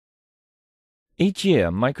Each year,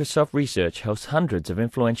 Microsoft Research hosts hundreds of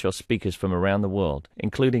influential speakers from around the world,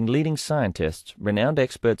 including leading scientists, renowned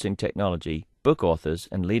experts in technology, book authors,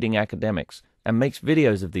 and leading academics, and makes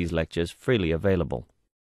videos of these lectures freely available.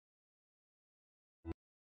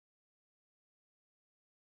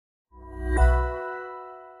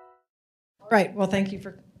 Right, well, thank you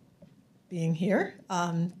for being here.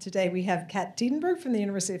 Today we have Kat Tiedenberg from the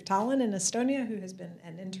University of Tallinn in Estonia, who has been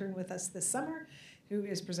an intern with us this summer, who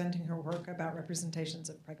is presenting her work about representations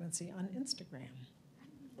of pregnancy on Instagram.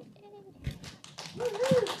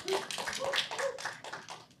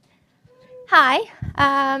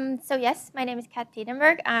 Hi. So yes, my name is Kat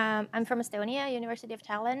Tiedenberg. I'm from Estonia, University of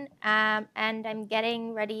Tallinn, and I'm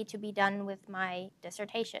getting ready to be done with my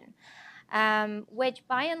dissertation, which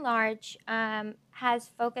by and large has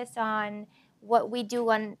focused on what we do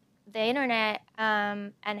on the internet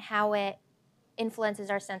and how it influences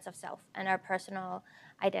our sense of self and our personal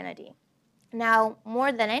identity. Now,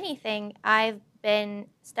 more than anything, I've been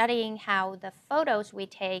studying how the photos we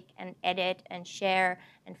take and edit and share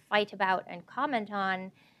and fight about and comment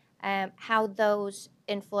on, how those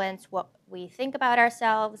influence what we think about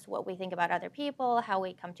ourselves, what we think about other people, how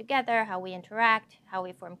we come together, how we interact, how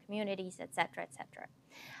we form communities, etc., etc.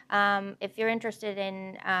 If you're interested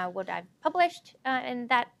in what I've published in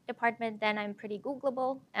that department, then I'm pretty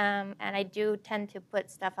Googleable, and I do tend to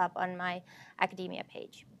put stuff up on my academia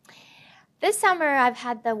page. This summer, I've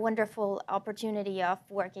had the wonderful opportunity of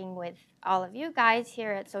working with all of you guys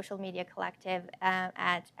here at Social Media Collective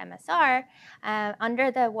at MSR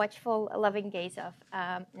under the watchful, loving gaze of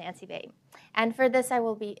Nancy Bay. And for this, I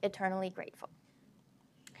will be eternally grateful.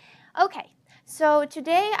 Okay, so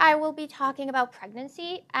today I will be talking about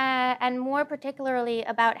pregnancy and more particularly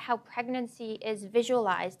about how pregnancy is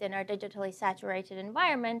visualized in our digitally saturated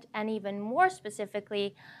environment, and even more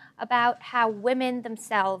specifically about how women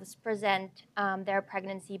themselves present their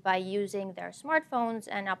pregnancy by using their smartphones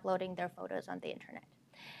and uploading their photos on the internet.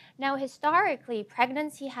 Now, historically,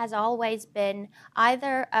 pregnancy has always been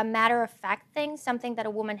either a matter-of-fact thing, something that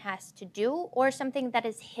a woman has to do, or something that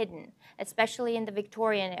is hidden, especially in the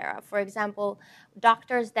Victorian era. For example,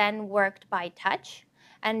 doctors then worked by touch,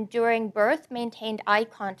 and during birth maintained eye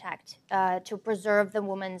contact to preserve the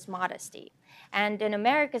woman's modesty. And in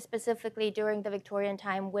America specifically, during the Victorian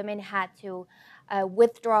time, women had to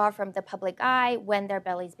withdraw from the public eye when their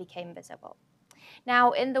bellies became visible.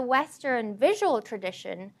 Now, in the Western visual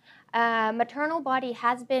tradition, maternal body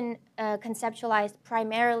has been conceptualized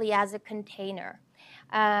primarily as a container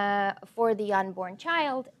for the unborn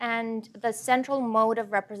child, and the central mode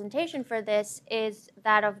of representation for this is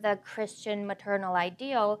that of the Christian maternal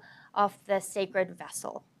ideal of the sacred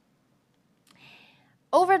vessel.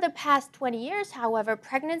 Over the past 20 years, however,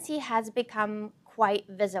 pregnancy has become quite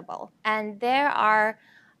visible, and there are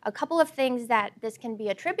a couple of things that this can be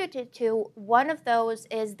attributed to. One of those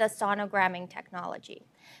is the sonogramming technology.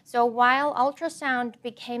 So while ultrasound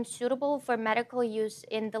became suitable for medical use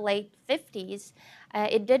in the late 50s,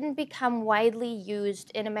 it didn't become widely used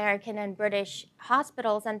in American and British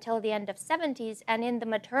hospitals until the end of 70s, and in the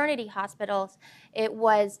maternity hospitals,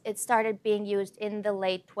 it started being used in the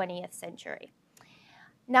late 20th century.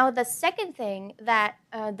 Now, the second thing that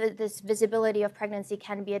this visibility of pregnancy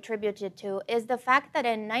can be attributed to is the fact that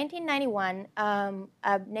in 1991,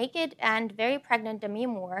 a naked and very pregnant Demi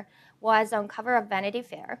Moore was on cover of Vanity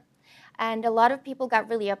Fair. And a lot of people got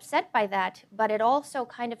really upset by that, but it also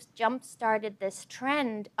kind of jump-started this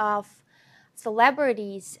trend of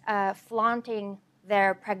celebrities flaunting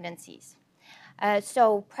their pregnancies.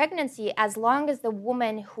 So pregnancy, as long as the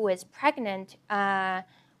woman who is pregnant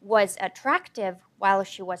was attractive while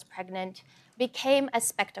she was pregnant, became a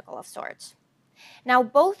spectacle of sorts. Now,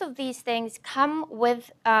 both of these things come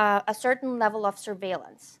with a certain level of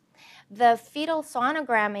surveillance. The fetal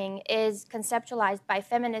sonogramming is conceptualized by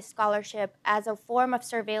feminist scholarship as a form of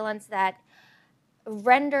surveillance that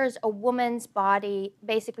renders a woman's body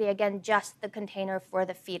basically, again, just the container for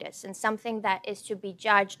the fetus, and something that is to be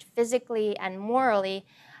judged physically and morally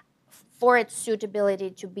for its suitability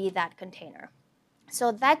to be that container.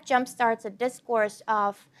 So that jumpstarts a discourse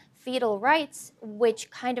of fetal rights, which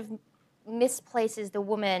kind of misplaces the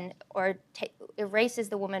woman or erases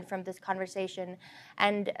the woman from this conversation.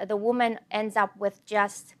 And the woman ends up with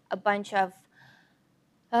just a bunch of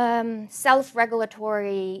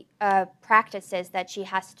self-regulatory practices that she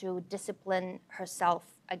has to discipline herself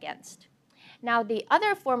against. Now, the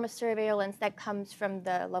other form of surveillance that comes from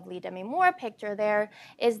the lovely Demi Moore picture there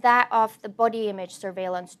is that of the body image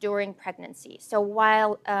surveillance during pregnancy. So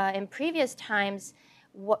while in previous times,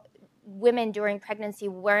 women during pregnancy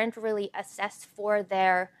weren't really assessed for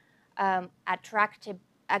their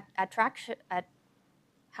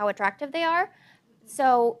how attractive they are.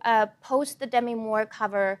 So post the Demi Moore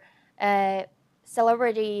cover,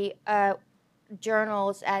 celebrity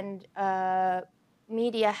journals and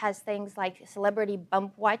media has things like celebrity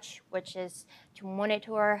bump watch, which is to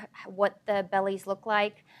monitor what the bellies look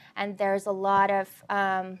like. And there's a lot of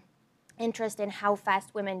interest in how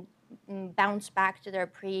fast women bounce back to their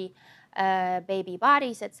pre-baby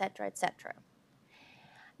bodies, et cetera, et cetera.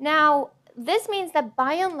 Now, this means that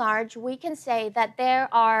by and large, we can say that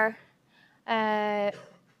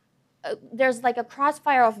there's like a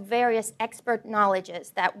crossfire of various expert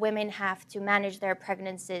knowledges that women have to manage their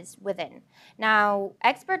pregnancies within. Now,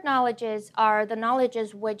 expert knowledges are the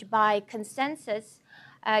knowledges which by consensus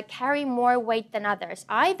carry more weight than others,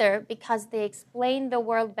 either because they explain the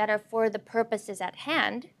world better for the purposes at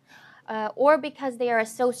hand, or because they are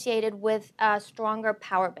associated with a stronger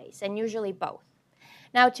power base, and usually both.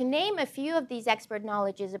 Now, to name a few of these expert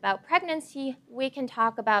knowledges about pregnancy, we can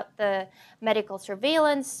talk about the medical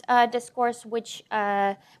surveillance discourse, which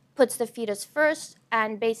puts the fetus first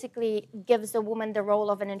and basically gives the woman the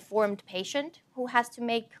role of an informed patient who has to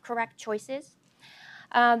make correct choices.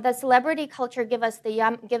 The celebrity culture gives us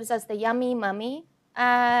the yummy mummy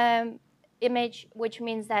image, which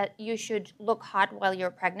means that you should look hot while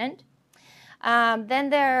you're pregnant. Then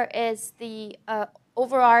there is the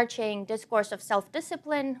overarching discourse of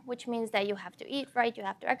self-discipline, which means that you have to eat right, you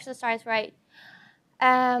have to exercise right.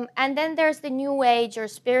 And then there's the new age or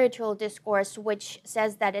spiritual discourse, which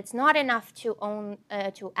says that it's not enough to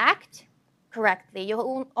act correctly.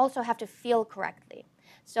 You also have to feel correctly.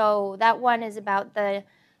 So that one is about the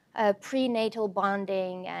prenatal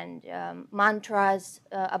bonding and mantras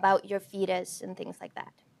about your fetus and things like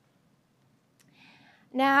that.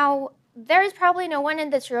 Now, there's probably no one in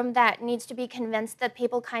this room that needs to be convinced that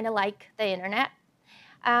people kind of like the internet.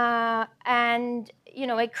 And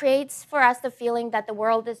it creates for us the feeling that the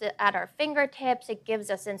world is at our fingertips. It gives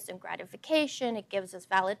us instant gratification. It gives us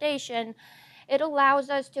validation. It allows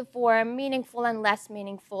us to form meaningful and less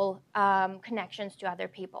meaningful connections to other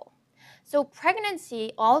people. So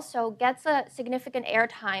pregnancy also gets a significant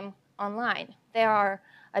airtime online. There are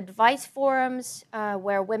advice forums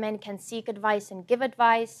where women can seek advice and give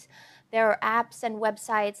advice. There are apps and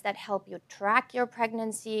websites that help you track your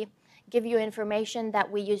pregnancy, give you information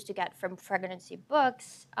that we used to get from pregnancy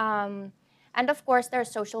books. And of course,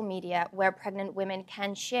 there's social media where pregnant women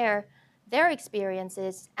can share their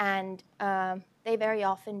experiences, and they very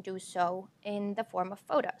often do so in the form of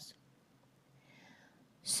photos.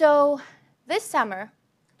 So this summer,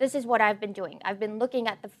 this is what I've been doing. I've been looking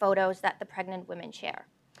at the photos that the pregnant women share.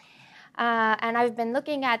 And I've been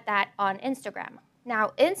looking at that on Instagram.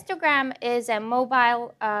 Now, Instagram is a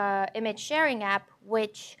mobile image sharing app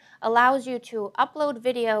which allows you to upload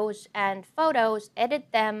videos and photos, edit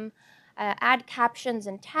them, add captions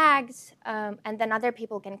and tags, and then other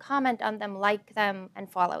people can comment on them, like them,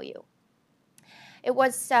 and follow you. It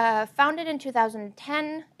was founded in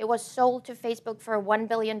 2010. It was sold to Facebook for $1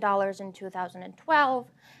 billion in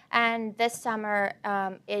 2012. And this summer,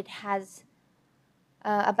 it has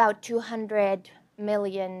about 200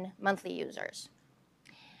 million monthly users.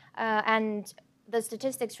 And the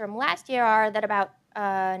statistics from last year are that about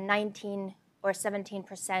 19 or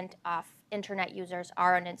 17% of internet users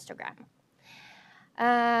are on Instagram.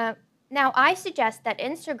 Now, I suggest that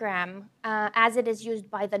Instagram, as it is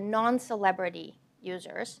used by the non-celebrity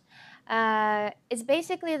users, is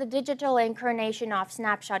basically the digital incarnation of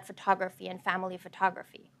snapshot photography and family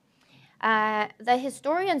photography. The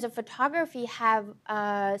historians of photography have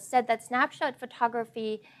said that snapshot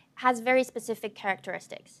photography has very specific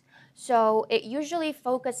characteristics. So it usually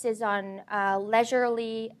focuses on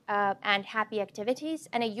leisurely and happy activities,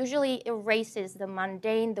 and it usually erases the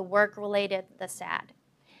mundane, the work-related, the sad.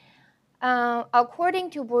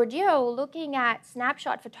 According to Bourdieu, looking at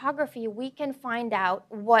snapshot photography, we can find out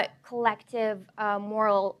what collective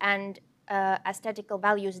moral and aesthetical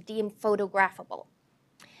values deem photographable.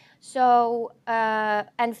 So,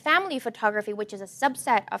 and family photography, which is a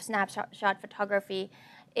subset of snapshot photography,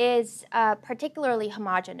 is particularly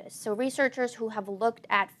homogeneous. So researchers who have looked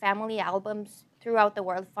at family albums throughout the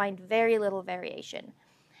world find very little variation.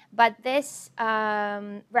 But this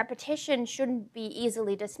repetition shouldn't be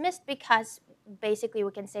easily dismissed, because basically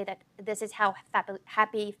we can say that this is how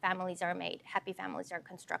happy families are made, happy families are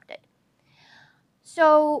constructed.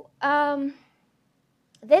 So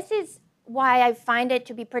this is why I find it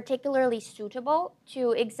to be particularly suitable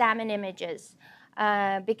to examine images,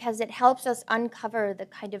 because it helps us uncover the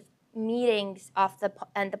kind of meetings of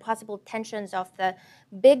and the possible tensions of the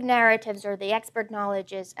big narratives or the expert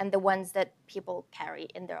knowledges and the ones that people carry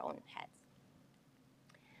in their own heads.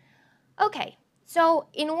 Okay, so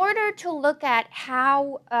in order to look at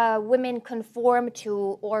how women conform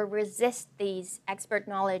to or resist these expert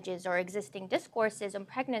knowledges or existing discourses on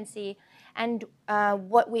pregnancy and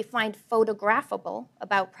what we find photographable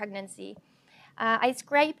about pregnancy, I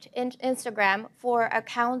scraped Instagram for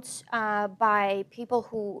accounts by people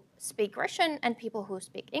who speak Russian and people who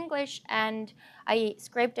speak English, and I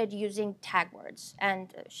scraped it using tag words.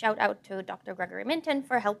 And shout out to Dr. Gregory Minton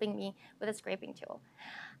for helping me with a scraping tool.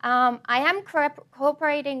 I am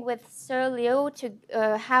cooperating with Sir Liu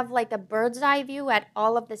to have like a bird's eye view at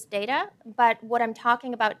all of this data, but what I'm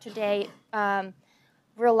talking about today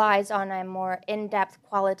relies on a more in-depth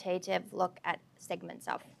qualitative look at segments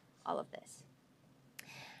of all of this.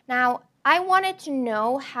 Now, I wanted to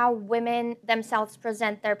know how women themselves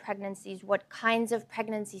present their pregnancies, what kinds of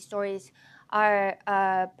pregnancy stories are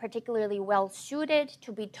particularly well suited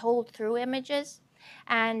to be told through images,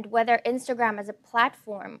 and whether Instagram as a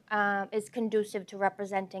platform is conducive to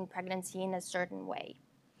representing pregnancy in a certain way.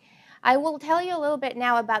 I will tell you a little bit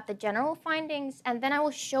now about the general findings, and then I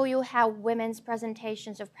will show you how women's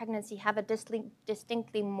presentations of pregnancy have a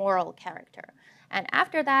distinctly moral character. And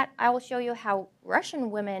after that, I will show you how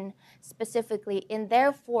Russian women, specifically in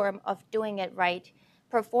their form of doing it right,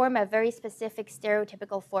 perform a very specific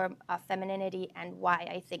stereotypical form of femininity and why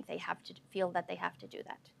I think they have to feel that they have to do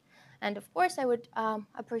that. And of course, I would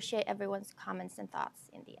appreciate everyone's comments and thoughts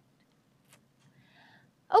in the end.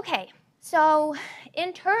 Okay, so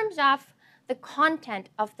in terms of the content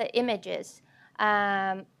of the images,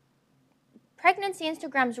 pregnancy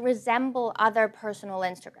Instagrams resemble other personal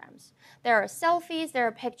Instagrams. There are selfies, there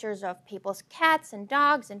are pictures of people's cats and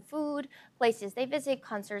dogs and food, places they visit,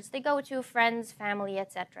 concerts they go to, friends, family,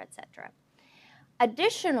 etc., etc.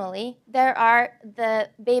 Additionally, there are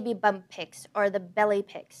the baby bump pics or the belly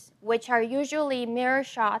pics, which are usually mirror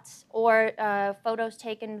shots or photos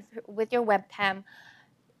taken with your webcam.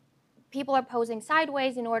 People are posing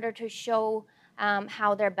sideways in order to show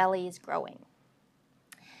how their belly is growing.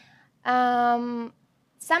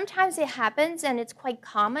 Sometimes it happens, and it's quite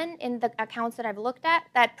common in the accounts that I've looked at,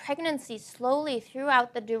 that pregnancy slowly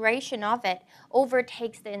throughout the duration of it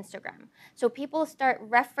overtakes the Instagram. So people start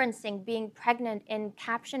referencing being pregnant in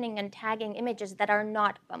captioning and tagging images that are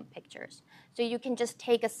not bump pictures. So you can just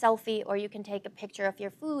take a selfie or you can take a picture of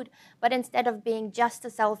your food, but instead of being just a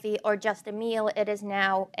selfie or just a meal, it is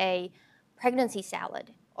now a pregnancy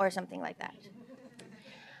salad or something like that.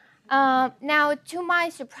 Now, to my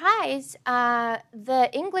surprise, the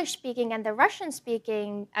English-speaking and the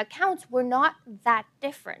Russian-speaking accounts were not that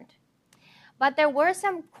different. But there were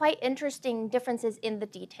some quite interesting differences in the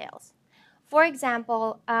details. For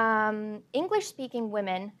example, English-speaking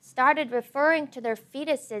women started referring to their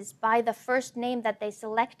fetuses by the first name that they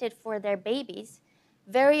selected for their babies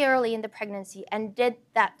very early in the pregnancy and did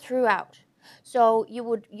that throughout. So you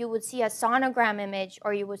would see a sonogram image,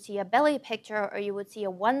 or you would see a belly picture, or you would see a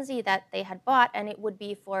onesie that they had bought, and it would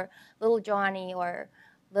be for little Johnny or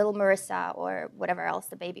little Marissa or whatever else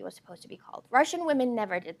the baby was supposed to be called. Russian women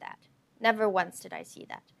never did that. Never once did I see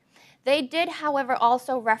that. They did, however,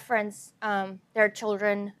 also reference their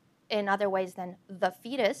children in other ways than the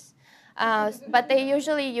fetus, but they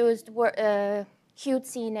usually used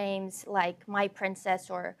cutesy names like my princess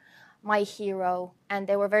or my hero, and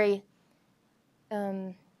they were very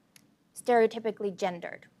stereotypically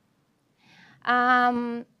gendered.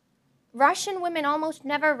 Russian women almost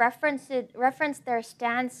never referenced their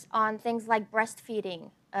stance on things like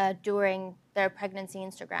breastfeeding during their pregnancy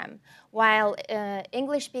Instagram, while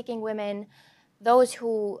English-speaking women, those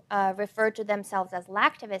who refer to themselves as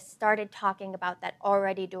lactivists, started talking about that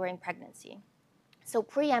already during pregnancy. So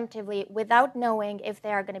preemptively, without knowing if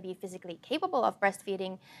they are going to be physically capable of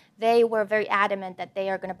breastfeeding, they were very adamant that they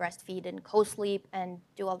are going to breastfeed and co-sleep and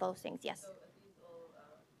do all those things. Yes? So are these all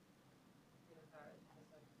parents,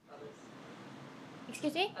 mothers?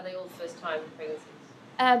 Excuse me? Are they all first-time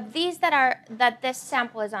pregnancies? These that this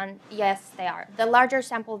sample is on, yes, they are. The larger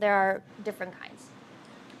sample, there are different kinds.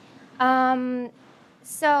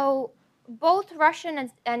 So both Russian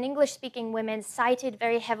and English-speaking women cited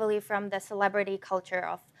very heavily from the celebrity culture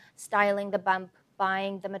of styling the bump,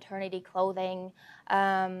 buying the maternity clothing,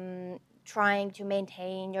 trying to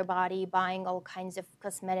maintain your body, buying all kinds of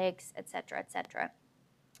cosmetics, etc., etc.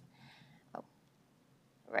 Oh,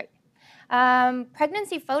 right.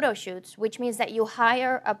 Pregnancy photo shoots, which means that you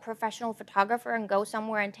hire a professional photographer and go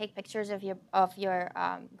somewhere and take pictures of your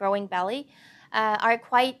growing belly, are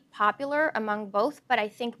quite popular among both, but I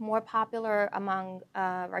think more popular among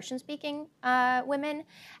Russian-speaking women.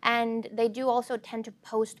 And they do also tend to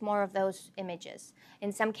post more of those images.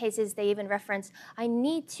 In some cases, they even reference, I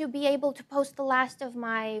need to be able to post the last of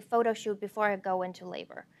my photo shoot before I go into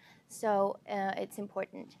labor. So it's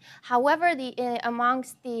important. However,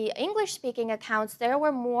 amongst the English-speaking accounts, there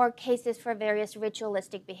were more cases for various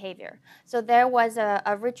ritualistic behavior. So there was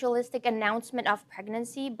a ritualistic announcement of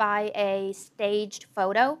pregnancy by a staged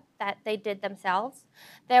photo that they did themselves.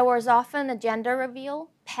 There was often a gender reveal.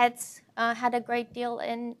 Pets had a great deal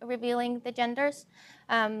in revealing the genders.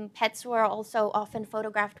 Pets were also often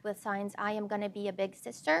photographed with signs, I am going to be a big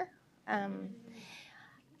sister.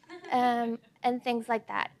 And things like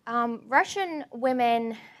that. Russian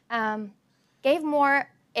women gave more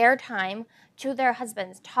airtime to their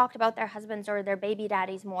husbands, talked about their husbands or their baby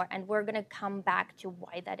daddies more, and we're going to come back to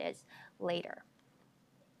why that is later.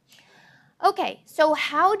 Okay, so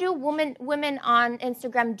how do women on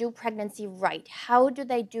Instagram do pregnancy right? How do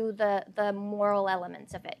they do the moral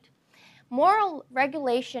elements of it? Moral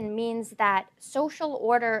regulation means that social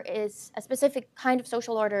order is, a specific kind of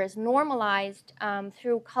social order is normalized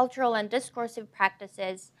through cultural and discursive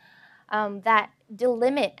practices that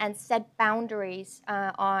delimit and set boundaries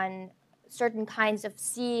on certain kinds of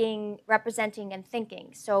seeing, representing, and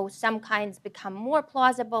thinking. So some kinds become more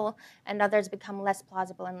plausible and others become less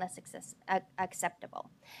plausible and less acceptable.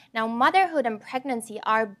 Now, motherhood and pregnancy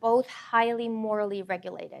are both highly morally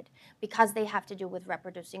regulated because they have to do with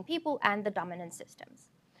reproducing people and the dominant systems.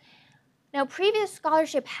 Now, previous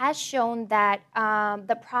scholarship has shown that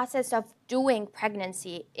the process of doing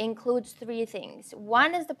pregnancy includes three things.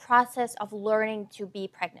 One is the process of learning to be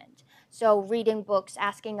pregnant, so reading books,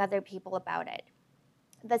 asking other people about it.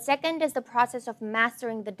 The second is the process of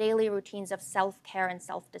mastering the daily routines of self-care and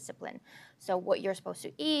self-discipline, so what you're supposed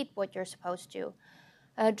to eat, what you're supposed to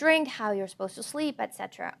drink, how you're supposed to sleep,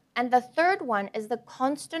 etc. And the third one is the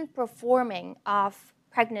constant performing of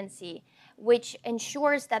pregnancy, which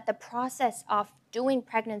ensures that the process of doing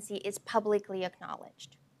pregnancy is publicly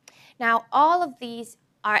acknowledged. Now, all of these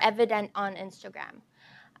are evident on Instagram.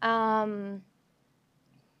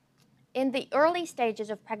 In the early stages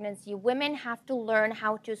of pregnancy, women have to learn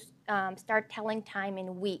how to start telling time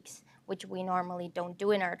in weeks, which we normally don't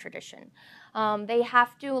do in our tradition. They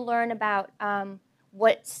have to learn about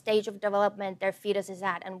what stage of development their fetus is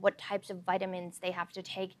at and what types of vitamins they have to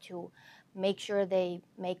take to make sure they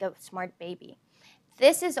make a smart baby.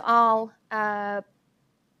 This is all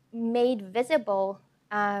made visible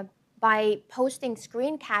by posting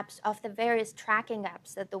screen caps of the various tracking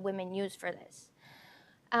apps that the women use for this.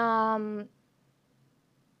 And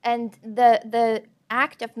the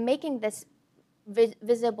act of making this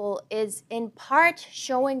visible is in part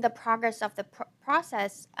showing the progress of the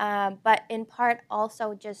process, but in part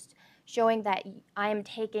also just showing that I am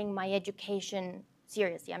taking my education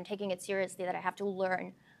seriously. I'm taking it seriously that I have to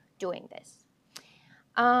learn doing this.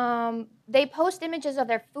 They post images of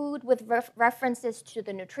their food with references to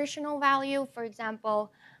the nutritional value. For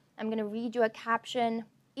example, I'm going to read you a caption.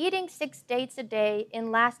 Eating 6 dates a day in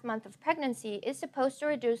last month of pregnancy is supposed to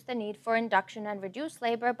reduce the need for induction and reduce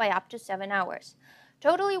labor by up to 7 hours.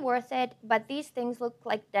 Totally worth it, but these things look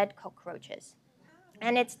like dead cockroaches.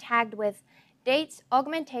 And it's tagged with dates,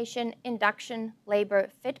 augmentation, induction, labor,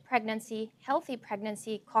 fit pregnancy, healthy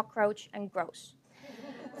pregnancy, cockroach, and gross.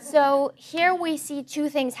 So here we see two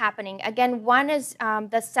things happening. Again, one is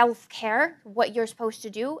the self-care, what you're supposed to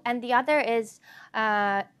do, and the other is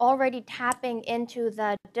already tapping into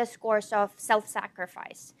the discourse of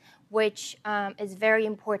self-sacrifice, which is very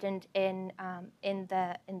important in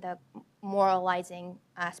the moralizing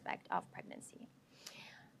aspect of pregnancy.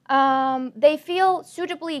 They feel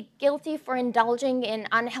suitably guilty for indulging in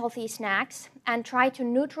unhealthy snacks and try to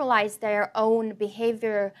neutralize their own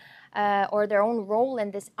behavior or their own role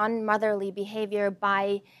in this unmotherly behavior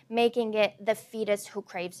by making it the fetus who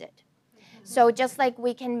craves it. So just like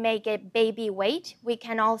we can make it baby weight, we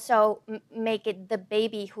can also make it the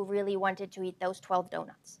baby who really wanted to eat those 12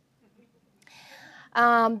 donuts.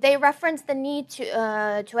 They reference the need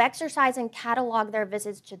to exercise and catalog their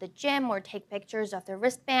visits to the gym or take pictures of their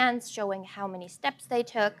wristbands showing how many steps they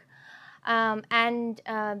took. And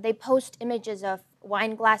they post images of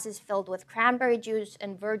wine glasses filled with cranberry juice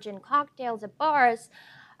and virgin cocktails at bars,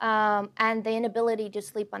 and the inability to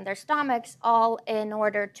sleep on their stomachs, all in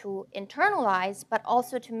order to internalize, but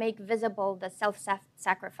also to make visible the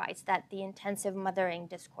self-sacrifice that the intensive mothering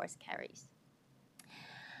discourse carries.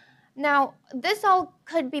 Now, this all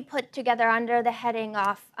could be put together under the heading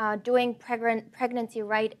of doing pregnancy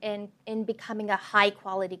right in becoming a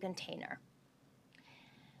high-quality container.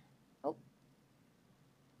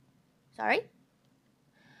 Sorry?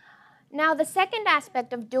 Now, the second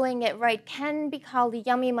aspect of doing it right can be called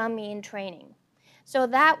yummy mummy in training. So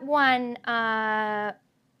that one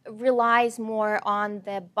relies more on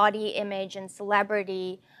the body image and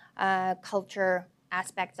celebrity culture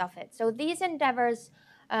aspects of it. So these endeavors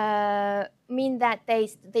mean that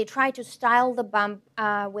they try to style the bump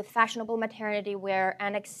with fashionable maternity wear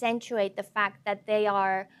and accentuate the fact that they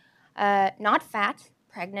are not fat,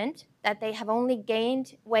 pregnant, that they have only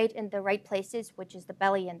gained weight in the right places, which is the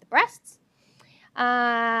belly and the breasts.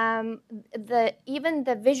 Even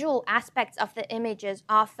the visual aspects of the images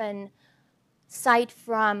often cite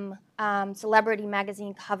from celebrity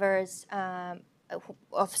magazine covers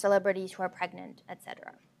of celebrities who are pregnant,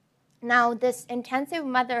 etc. Now, this intensive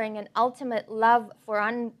mothering and ultimate love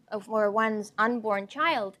for one's unborn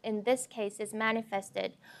child, in this case, is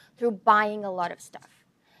manifested through buying a lot of stuff,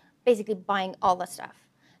 basically buying all the stuff.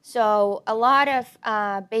 So a lot of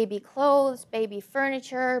baby clothes, baby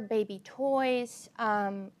furniture, baby toys,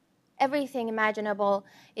 everything imaginable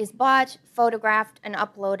is bought, photographed, and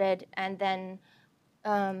uploaded, and then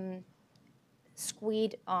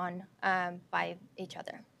squeezed on by each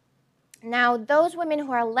other. Now, those women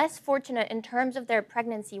who are less fortunate in terms of their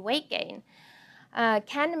pregnancy weight gain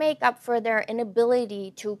can make up for their inability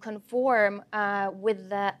to conform with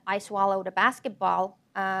the I swallowed a basketball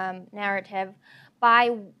narrative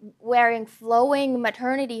by wearing flowing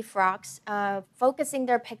maternity frocks, focusing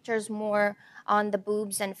their pictures more on the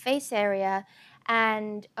boobs and face area,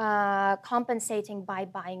 and compensating by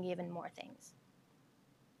buying even more things.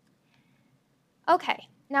 Okay,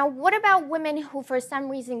 now what about women who for some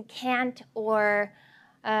reason can't or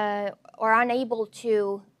unable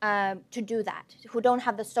to do that, who don't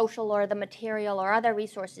have the social or the material or other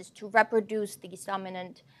resources to reproduce these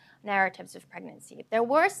dominant narratives of pregnancy? There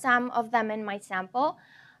were some of them in my sample,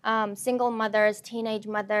 single mothers, teenage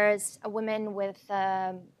mothers, women with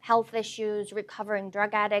health issues, recovering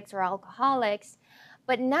drug addicts or alcoholics,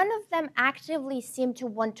 but none of them actively seemed to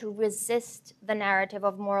want to resist the narrative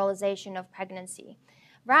of moralization of pregnancy.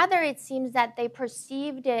 Rather, it seems that they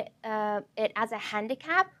perceived it as a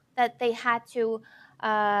handicap that they had to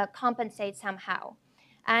compensate somehow.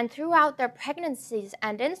 And throughout their pregnancies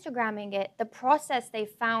and Instagramming it, the process they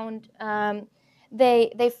found,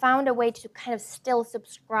 they found a way to kind of still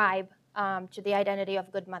subscribe to the identity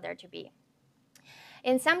of good mother to be.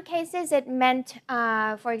 In some cases, it meant,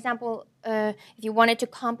 for example, if you wanted to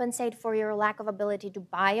compensate for your lack of ability to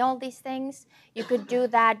buy all these things, you could do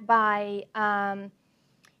that by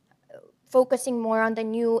focusing more on the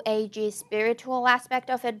new agey spiritual aspect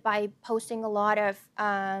of it by posting a lot of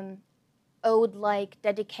ode-like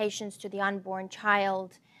dedications to the unborn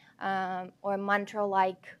child or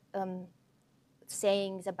mantra-like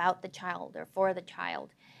sayings about the child or for the child.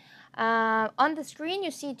 On the screen, you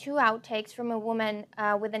see two outtakes from a woman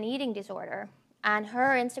with an eating disorder. And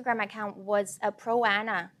her Instagram account was a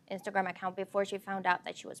pro-Anna Instagram account before she found out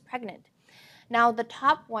that she was pregnant. Now, the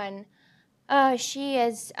top one, she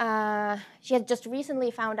has just recently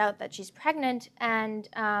found out that she's pregnant, and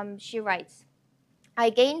she writes, "I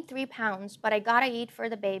gained 3 pounds, but I gotta eat for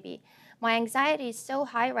the baby. My anxiety is so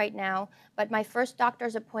high right now, but my first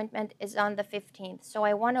doctor's appointment is on the 15th, so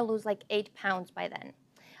I want to lose like 8 pounds by then.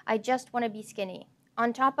 I just want to be skinny.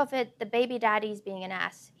 On top of it, the baby daddy's being an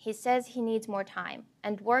ass. He says he needs more time,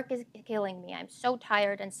 and work is killing me. I'm so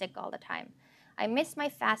tired and sick all the time. I miss my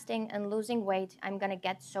fasting and losing weight. I'm gonna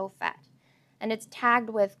get so fat." And it's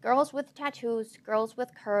tagged with girls with tattoos, girls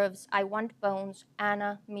with curves, I want bones,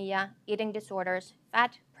 Anna, Mia, eating disorders,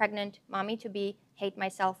 fat, pregnant, mommy to be, hate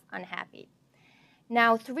myself, unhappy.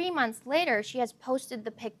 Now, 3 months later, she has posted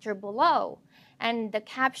the picture below, and the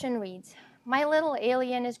caption reads, "My little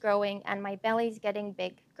alien is growing and my belly's getting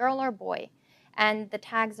big, girl or boy." And the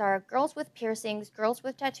tags are girls with piercings, girls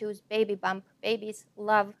with tattoos, baby bump, babies,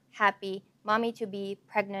 love, happy, mommy to be,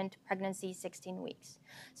 pregnant, pregnancy 16 weeks.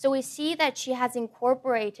 So we see that she has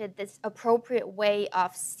incorporated this appropriate way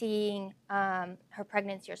of seeing her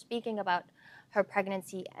pregnancy or speaking about her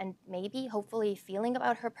pregnancy and maybe, hopefully, feeling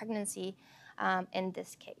about her pregnancy in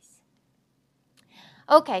this case.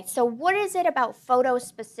 Okay, so what is it about photos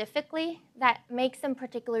specifically that makes them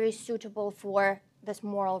particularly suitable for this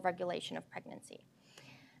moral regulation of pregnancy?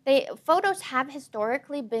 Photos have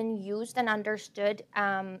historically been used and understood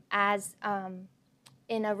as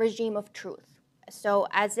in a regime of truth. So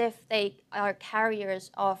as if they are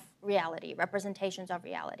carriers of reality, representations of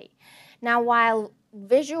reality. Now, while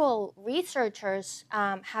visual researchers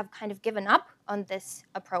have kind of given up on this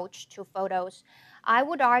approach to photos, I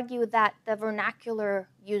would argue that the vernacular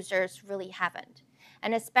users really haven't.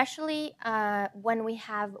 And especially when we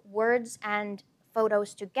have words and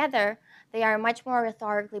photos together, they are much more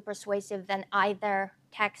rhetorically persuasive than either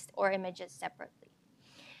text or images separately.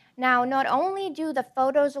 Now, not only do the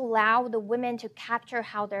photos allow the women to capture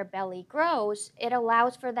how their belly grows, it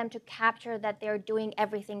allows for them to capture that they're doing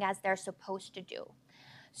everything as they're supposed to do.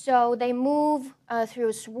 So they move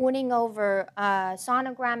through swooning over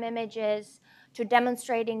sonogram images to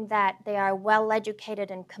demonstrating that they are well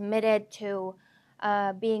educated and committed to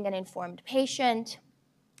being an informed patient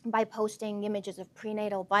by posting images of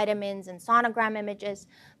prenatal vitamins and sonogram images.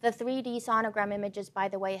 The 3D sonogram images, by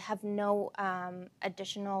the way, have no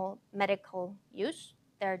additional medical use.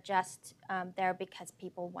 They're just there because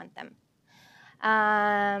people want them.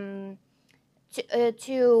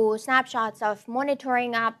 To snapshots of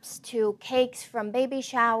monitoring apps, to cakes from baby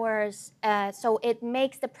showers, so it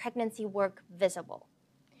makes the pregnancy work visible.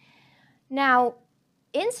 Now,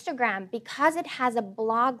 Instagram, because it has a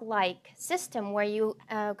blog-like system where you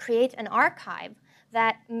create an archive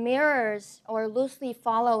that mirrors or loosely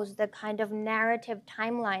follows the kind of narrative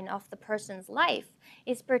timeline of the person's life,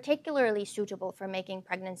 is particularly suitable for making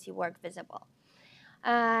pregnancy work visible.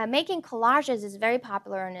 Making collages is very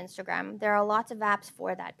popular on Instagram. There are lots of apps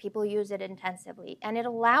for that. People use it intensively. And it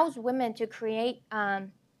allows women to create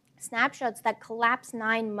snapshots that collapse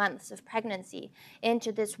 9 months of pregnancy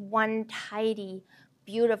into this one tidy,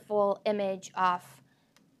 beautiful image of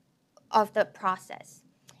the process.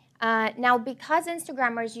 Now, because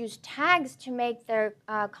Instagrammers use tags to make their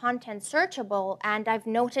content searchable, and I've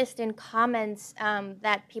noticed in comments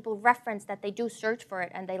that people reference that they do search for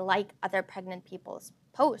it and they like other pregnant people's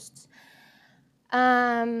posts,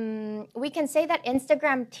 we can say that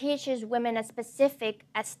Instagram teaches women a specific,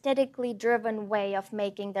 aesthetically driven way of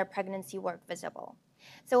making their pregnancy work visible.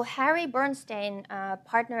 So Harry Bernstein,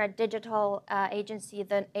 partner at digital agency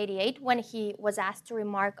The 88, when he was asked to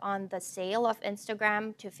remark on the sale of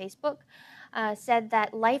Instagram to Facebook, said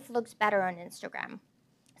that life looks better on Instagram.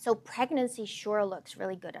 So pregnancy sure looks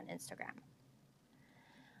really good on Instagram.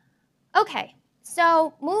 Okay,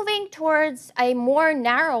 so moving towards a more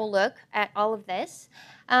narrow look at all of this,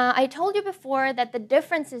 I told you before that the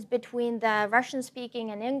differences between the Russian-speaking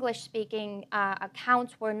and English-speaking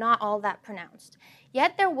accounts were not all that pronounced.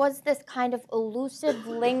 Yet there was this kind of elusive,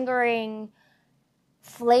 lingering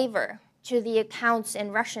flavor to the accounts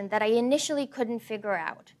in Russian that I initially couldn't figure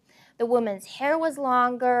out. The woman's hair was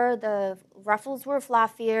longer, the ruffles were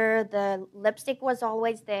fluffier, the lipstick was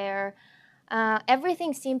always there.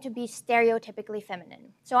 Everything seemed to be stereotypically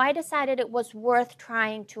feminine. So I decided it was worth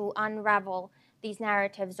trying to unravel these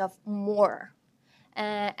narratives of more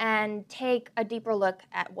and take a deeper look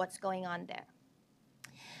at what's going on there.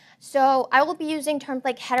 So I will be using terms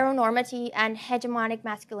like heteronormity and hegemonic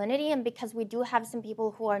masculinity, and because we do have some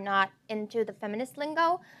people who are not into the feminist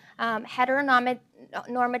lingo,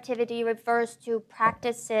 heteronormativity refers to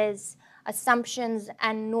practices, assumptions,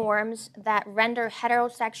 and norms that render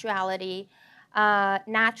heterosexuality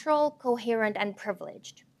natural, coherent, and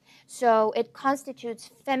privileged. So it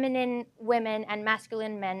constitutes feminine women and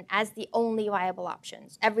masculine men as the only viable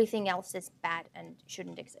options. Everything else is bad and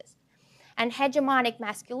shouldn't exist. And hegemonic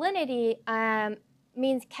masculinity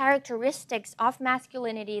means characteristics of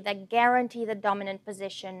masculinity that guarantee the dominant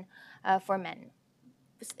position for men.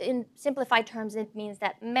 In simplified terms, it means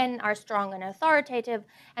that men are strong and authoritative,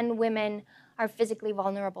 and women are physically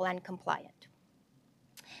vulnerable and compliant.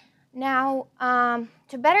 Now,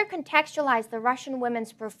 to better contextualize the Russian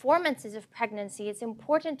women's performances of pregnancy, it's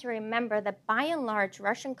important to remember that by and large,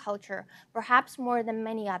 Russian culture, perhaps more than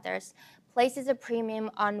many others, places a premium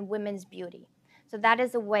on women's beauty. So that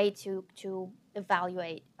is a way to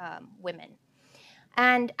evaluate women.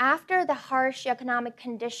 And after the harsh economic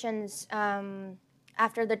conditions,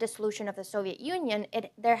 after the dissolution of the Soviet Union,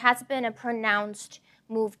 there has been a pronounced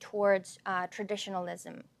move towards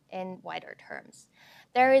traditionalism in wider terms.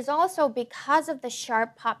 There is also, because of the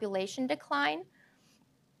sharp population decline,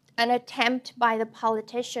 an attempt by the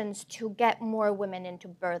politicians to get more women into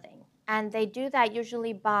birthing. And they do that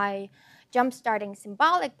usually by jumpstarting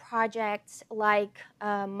symbolic projects like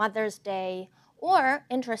Mother's Day, or,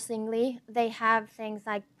 interestingly, they have things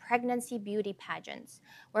like pregnancy beauty pageants,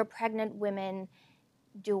 where pregnant women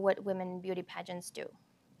do what women beauty pageants do.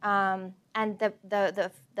 And the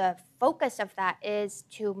focus of that is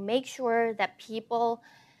to make sure that people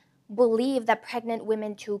believe that pregnant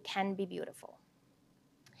women too can be beautiful.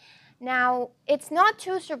 Now, it's not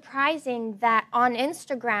too surprising that on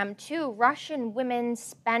Instagram too, Russian women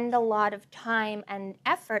spend a lot of time and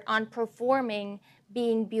effort on performing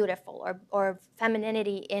being beautiful or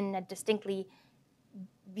femininity in a distinctly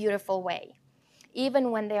beautiful way, even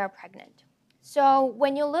when they are pregnant. So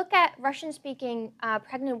when you look at Russian-speaking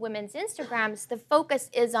pregnant women's Instagrams, the focus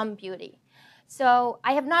is on beauty. So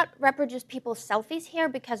I have not reproduced people's selfies here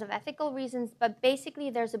because of ethical reasons, but basically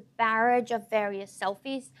there's a barrage of various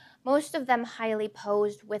selfies, most of them highly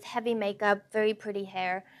posed with heavy makeup, very pretty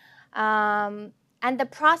hair. And the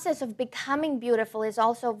process of becoming beautiful is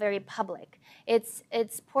also very public. It's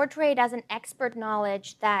portrayed as an expert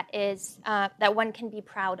knowledge that one can be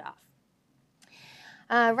proud of.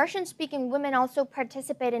 Russian-speaking women also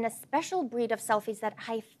participate in a special breed of selfies that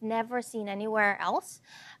I've never seen anywhere else,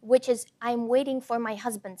 which is I'm waiting for my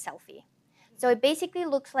husband selfie. So it basically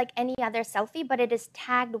looks like any other selfie, but it is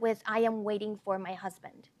tagged with I am waiting for my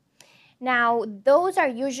husband. Now, those are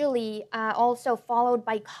usually also followed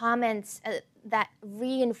by comments that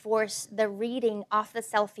reinforce the reading of the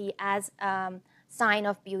selfie as sign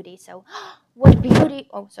of beauty. So, what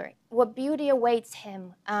beauty awaits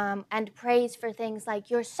him, and praise for things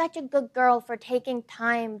like you're such a good girl for taking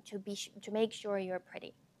time to make sure you're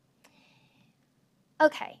pretty.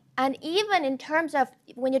 Okay, and even in terms of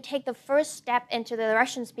when you take the first step into the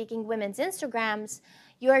Russian-speaking women's Instagrams,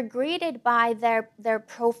 you are greeted by their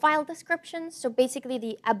profile descriptions, so basically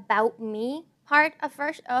the about me part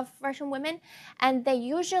of Russian women, and they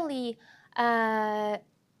usually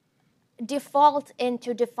default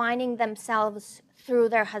into defining themselves through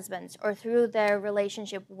their husbands or through their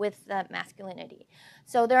relationship with the masculinity.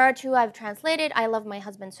 So there are two I've translated. I love my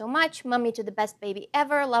husband so much, mommy to the best baby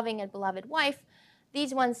ever, loving and beloved wife.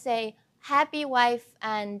 These ones say happy wife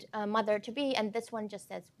and mother-to-be, and this one just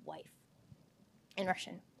says wife in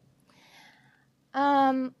Russian.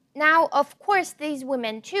 Now, of course, these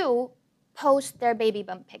women too post their baby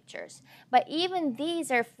bump pictures, but even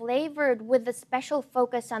these are flavored with a special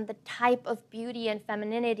focus on the type of beauty and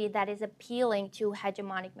femininity that is appealing to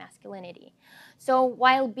hegemonic masculinity. So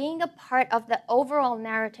while being a part of the overall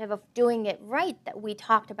narrative of doing it right that we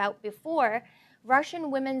talked about before, Russian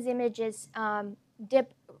women's images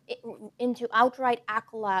dip into outright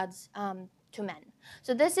accolades to men.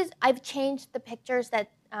 So I've changed the pictures that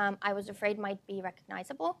I was afraid might be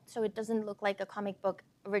recognizable, so it doesn't look like a comic book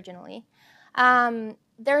originally.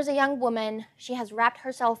 There's a young woman. She has wrapped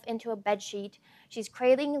herself into a bedsheet. She's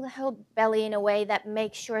cradling her belly in a way that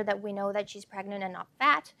makes sure that we know that she's pregnant and not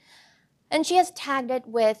fat. And she has tagged it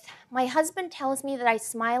with, my husband tells me that I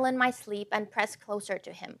smile in my sleep and press closer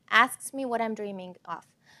to him, asks me what I'm dreaming of.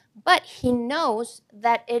 But he knows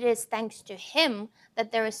that it is thanks to him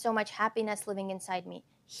that there is so much happiness living inside me.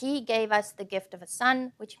 He gave us the gift of a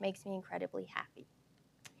son, which makes me incredibly happy.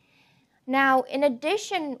 Now, in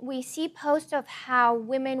addition, we see posts of how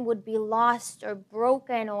women would be lost or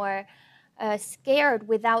broken or scared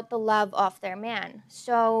without the love of their man.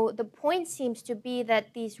 So the point seems to be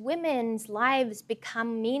that these women's lives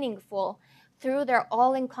become meaningful through their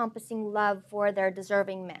all-encompassing love for their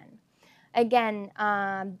deserving men. Again,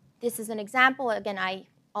 this is an example. Again, I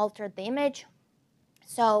altered the image.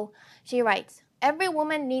 So she writes, every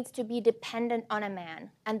woman needs to be dependent on a man,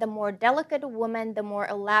 and the more delicate a woman, the more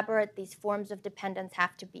elaborate these forms of dependence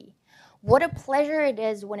have to be. What a pleasure it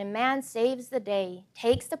is when a man saves the day,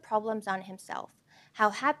 takes the problems on himself.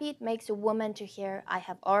 How happy it makes a woman to hear, I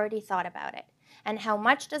have already thought about it. And how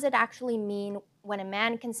much does it actually mean when a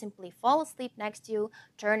man can simply fall asleep next to you,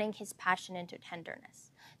 turning his passion into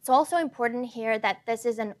tenderness. It's also important here that this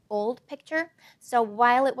is an old picture. So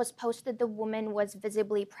while it was posted, the woman was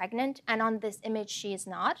visibly pregnant, and on this image she is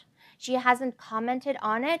not. She hasn't commented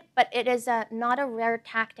on it, but it is not a rare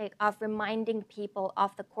tactic of reminding people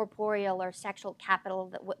of the corporeal or sexual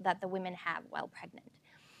capital that the women have while pregnant.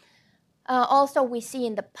 Also, we see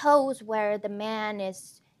in the pose where the man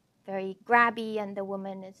is very grabby and the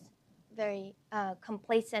woman is very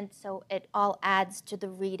complacent, so it all adds to the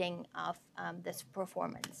reading of this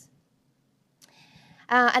performance.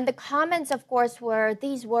 And the comments, of course, were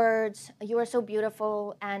these words, you are so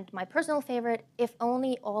beautiful, and my personal favorite, if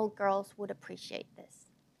only all girls would appreciate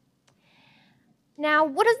this. Now,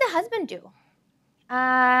 what does the husband do?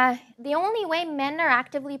 The only way men are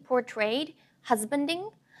actively portrayed, husbanding,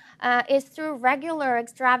 is through regular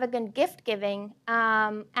extravagant gift giving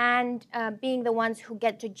and being the ones who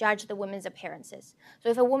get to judge the women's appearances. So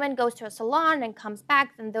if a woman goes to a salon and comes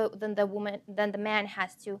back, then the man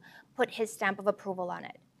has to put his stamp of approval on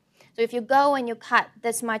it. So if you go and you cut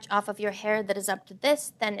this much off of your hair that is up to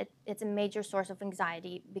this, then it's a major source of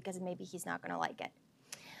anxiety because maybe he's not going to like it.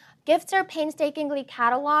 Gifts are painstakingly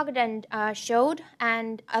cataloged and showed,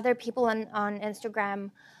 and other people on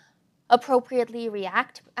Instagram appropriately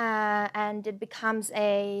react, and it becomes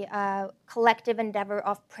a collective endeavor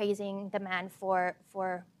of praising the man for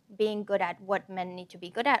being good at what men need to be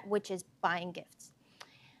good at, which is buying gifts.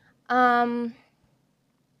 Right.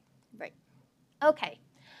 Okay.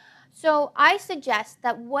 So I suggest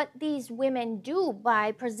that what these women do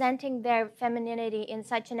by presenting their femininity in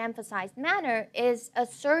such an emphasized manner is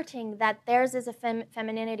asserting that theirs is a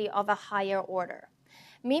femininity of a higher order.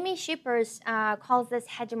 Mimi Schippers calls this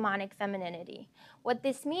hegemonic femininity. What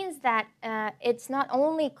this means that it's not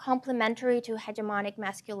only complementary to hegemonic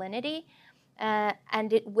masculinity,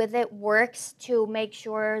 and with it works to make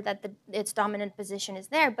sure that its dominant position is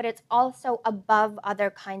there, but it's also above other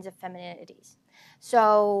kinds of femininities.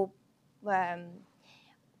 So women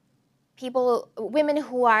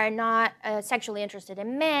who are not sexually interested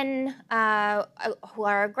in men, who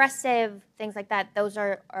are aggressive, things like that, those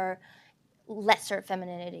are lesser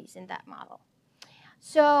femininities in that model.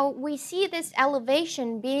 So we see this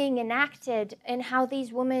elevation being enacted in how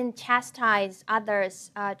these women chastise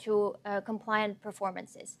others to compliant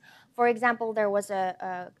performances. For example, there was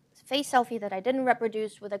a face selfie that I didn't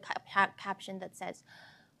reproduce with a caption that says,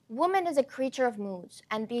 "Woman is a creature of moods,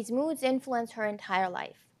 and these moods influence her entire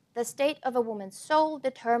life. The state of a woman's soul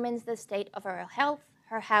determines the state of her health,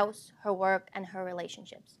 her house, her work, and her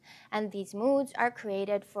relationships. And these moods are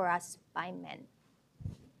created for us by men."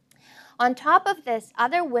 On top of this,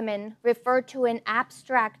 other women, referred to in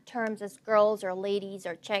abstract terms as girls or ladies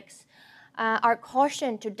or chicks, are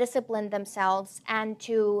cautioned to discipline themselves and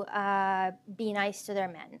to be nice to their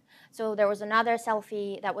men. So there was another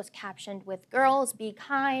selfie that was captioned with, "Girls, be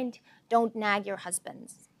kind, don't nag your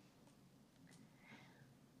husbands."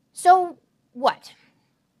 So what?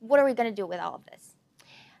 What are we going to do with all of this?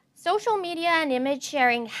 Social media and image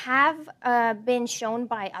sharing have been shown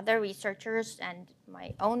by other researchers and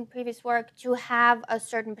my own previous work to have a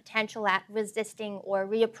certain potential at resisting or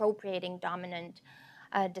reappropriating dominant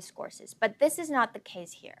discourses. But this is not the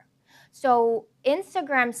case here. So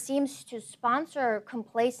Instagram seems to sponsor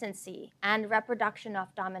complacency and reproduction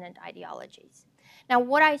of dominant ideologies. Now,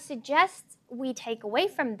 what I suggest we take away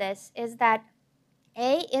from this is that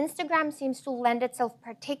Instagram seems to lend itself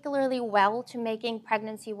particularly well to making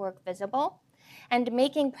pregnancy work visible, and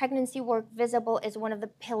making pregnancy work visible is one of the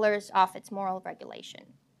pillars of its moral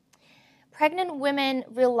regulation. Pregnant women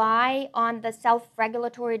rely on the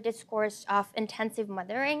self-regulatory discourse of intensive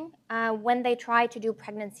mothering when they try to do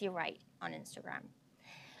pregnancy right on Instagram.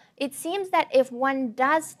 It seems that if one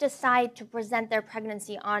does decide to present their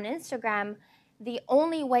pregnancy on Instagram, the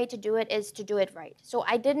only way to do it is to do it right. So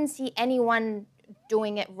I didn't see anyone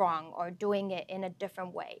doing it wrong or doing it in a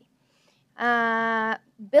different way.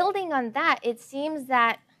 Building on that, it seems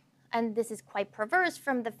that, and this is quite perverse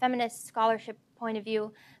from the feminist scholarship point of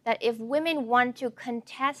view, that if women want to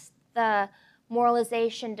contest the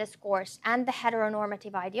moralization discourse and the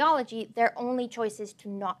heteronormative ideology, their only choice is to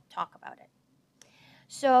not talk about it.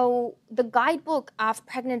 So the guidebook of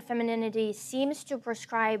pregnant femininity seems to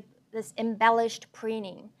prescribe this embellished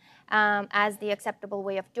preening as the acceptable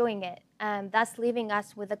way of doing it, thus leaving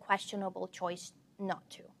us with a questionable choice not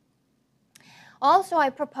to. Also, I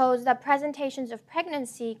propose that presentations of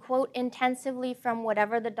pregnancy quote intensively from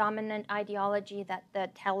whatever the dominant ideology that the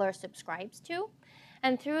teller subscribes to.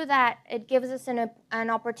 And through that, it gives us an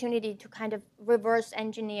opportunity to kind of reverse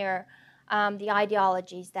engineer the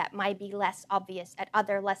ideologies that might be less obvious at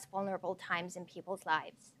other less vulnerable times in people's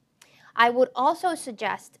lives. I would also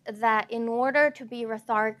suggest that in order to be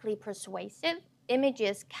rhetorically persuasive,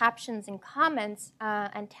 images, captions, and comments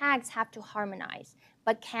and tags have to harmonize,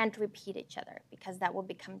 but can't repeat each other because that will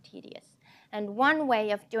become tedious. And one way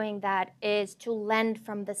of doing that is to lend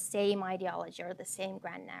from the same ideology or the same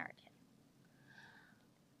grand narrative.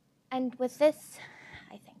 And with this,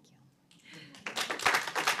 I thank you.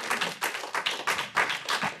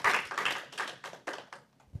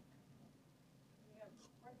 We have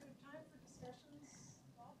quite a bit of time for discussions,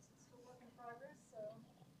 thoughts. It's still work in progress, so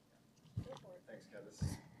go for it. Thanks, Kat. This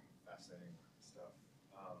is fascinating stuff.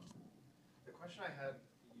 The question I had,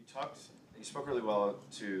 you spoke really well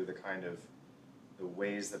to the kind of the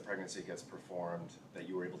ways that pregnancy gets performed that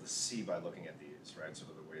you were able to see by looking at these, right?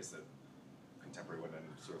 Sort of the ways that contemporary women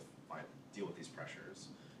sort of deal with these pressures.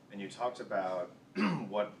 And you talked about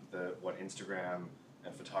what Instagram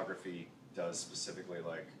and photography does specifically,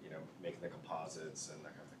 like, you know, making the composites and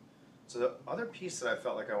that kind of thing. So the other piece that I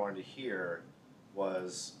felt like I wanted to hear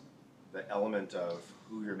was the element of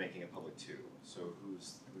who you're making it public to. So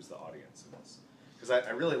who's the audience in this? Because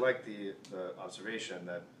I really like the observation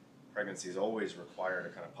that pregnancy is always required a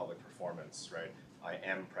kind of public performance, right? I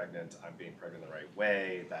am pregnant, I'm being pregnant the right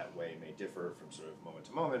way. That way may differ from sort of moment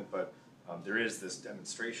to moment, but there is this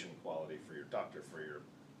demonstration quality for your doctor, for your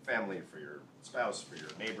family, for your spouse, for your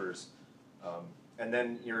neighbors. And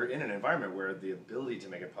then you're in an environment where the ability to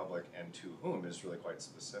make it public and to whom is really quite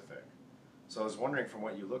specific. So I was wondering, from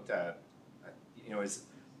what you looked at, you know,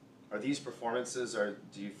 are these performances,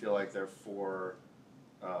 do you feel like they're for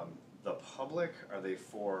the public? Are they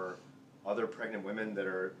for other pregnant women that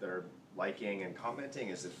are liking and commenting?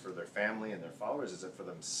 Is it for their family and their followers? Is it for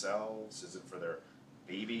themselves? Is it for their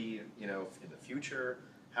baby, you know, in the future?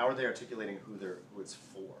 How are they articulating who it's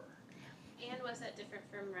for? And was that different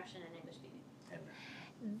from Russian and English speaking?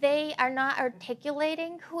 They are not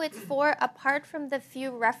articulating who it's for, apart from the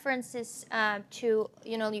few references to,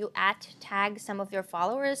 you know, you tag some of your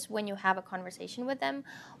followers when you have a conversation with them,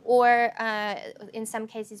 or in some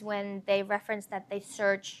cases when they reference that they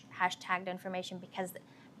search hashtagged information because,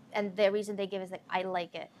 and the reason they give is like, I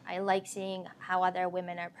like it. I like seeing how other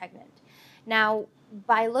women are pregnant. Now,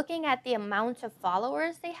 by looking at the amount of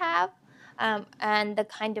followers they have and the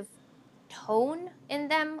kind of tone in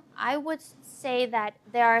them, I would say that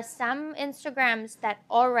there are some Instagrams that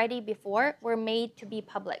already before were made to be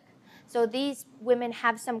public. So these women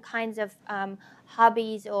have some kinds of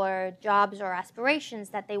hobbies or jobs or aspirations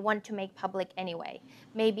that they want to make public anyway.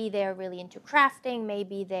 Maybe they're really into crafting,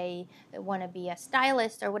 maybe they want to be a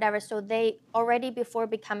stylist or whatever. So they already before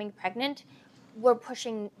becoming pregnant were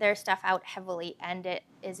pushing their stuff out heavily, and it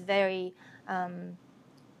is very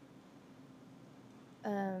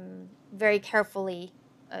very carefully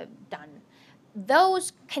done.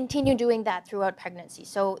 Those continue doing that throughout pregnancy,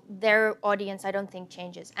 so their audience I don't think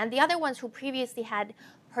changes. And the other ones who previously had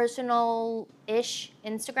personal-ish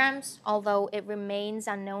Instagrams, although it remains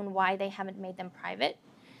unknown why they haven't made them private,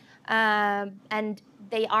 and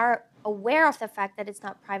they are aware of the fact that it's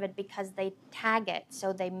not private because they tag it,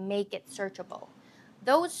 so they make it searchable.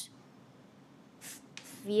 Those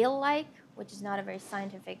feel like, which is not a very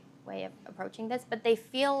scientific way of approaching this, but they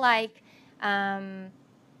feel like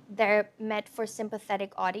they're meant for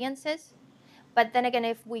sympathetic audiences. But then again,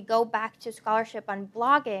 if we go back to scholarship on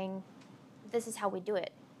blogging, this is how we do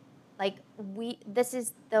it. Like this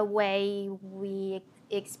is the way we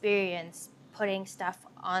experience putting stuff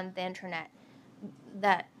on the internet.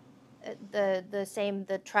 That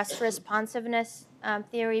the trust responsiveness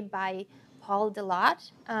theory by Paul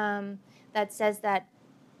Delat that says that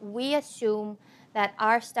we assume that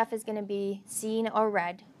our stuff is going to be seen or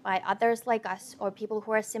read by others like us or people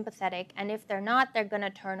who are sympathetic, and if they're not, they're going to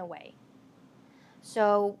turn away.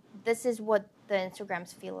 So this is what the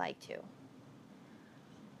Instagrams feel like too.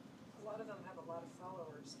 A lot of them have a lot of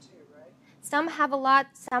followers too, right? Some have a lot,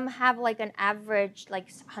 some have like an average like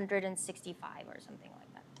 165 or something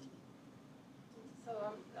like that. So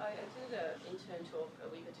I did an intern talk a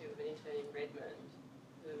week or two with an intern in Redmond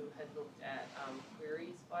who had looked at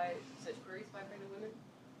search queries by pregnant women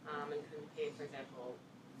and compared, for example,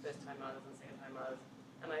 first-time mothers and second-time mothers.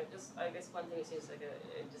 And I guess one thing that seems like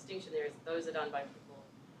a distinction there is those are done by people.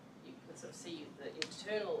 You could sort of see the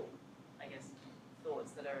internal, I guess,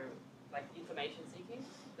 thoughts that are like information seeking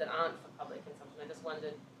that aren't for public consumption. I just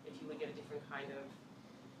wondered if you would get a different kind of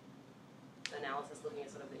analysis looking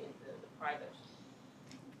at sort of the private.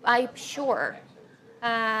 I'm sure.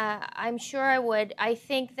 I'm sure I would. I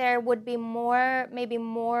think there would be maybe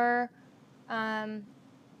more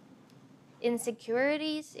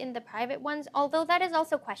insecurities in the private ones, although that is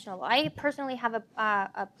also questionable. I personally have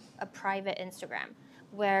a private Instagram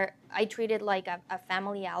where I treat it like a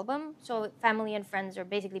family album. So family and friends are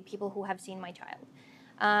basically people who have seen my child.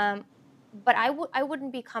 But I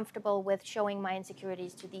wouldn't be comfortable with showing my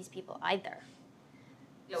insecurities to these people either.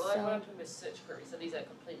 Yeah, well, I'm talking about search queries, so these are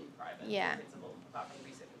completely private. Yeah. Accessible, apart from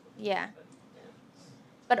research. Yeah. Yeah.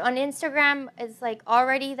 But on Instagram, it's like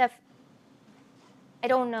already I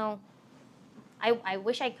don't know. I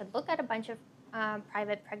wish I could look at a bunch of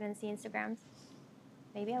private pregnancy Instagrams.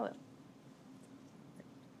 Maybe I will.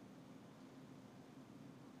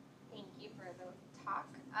 Thank you for the talk.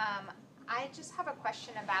 I just have a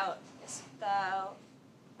question about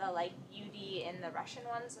the like beauty in the Russian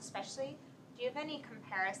ones, especially. Do you have any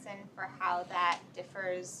comparison for how that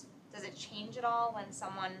differs? Does it change at all when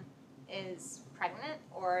someone is pregnant,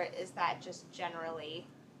 or is that just generally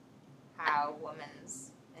how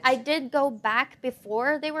women's? I did go back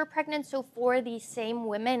before they were pregnant, so for these same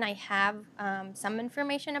women, I have some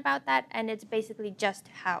information about that, and it's basically just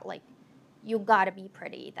how, like, you gotta be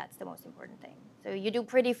pretty. That's the most important thing. So you do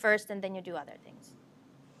pretty first, and then you do other things.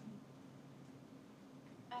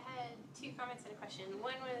 I had two comments and a question.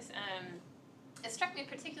 One was, it struck me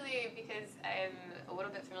particularly because I'm a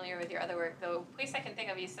little bit familiar with your other work. The place I can think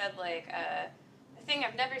of, you said, like, a thing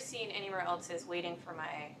I've never seen anywhere else is waiting for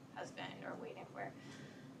my husband or waiting for.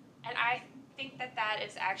 And I think that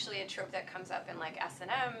is actually a trope that comes up in, like,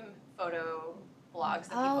 S&M photo blogs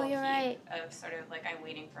that Oh, people you're keep right. of sort of like, I'm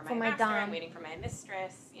waiting for For my my master, I'm dom. waiting for my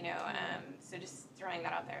mistress, you know, so just throwing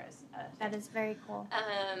that out there is That is very cool.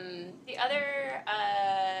 the other,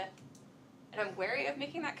 and I'm wary of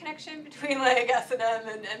making that connection between like S&M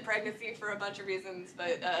and pregnancy for a bunch of reasons,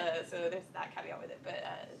 but so there's that caveat with it. But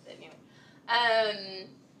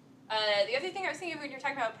the other thing I was thinking of when you're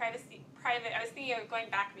talking about private, I was thinking of going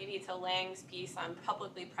back maybe to Lang's piece on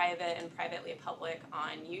publicly private and privately public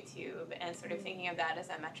on YouTube, and sort of thinking of that as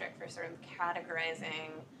a metric for sort of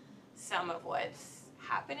categorizing some of what's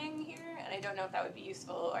happening here. And I don't know if that would be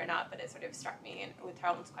useful or not, but it sort of struck me with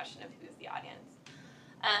Tarleton's question of who's the audience.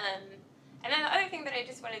 And then the other thing that I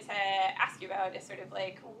just wanted to ask you about is sort of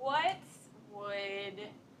like, what would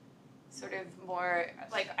sort of more,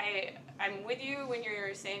 like, I'm with you when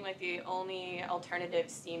you're saying like the only alternative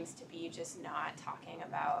seems to be just not talking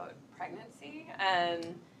about pregnancy.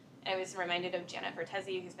 And I was reminded of Janet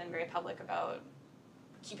Vertesi, who's been very public about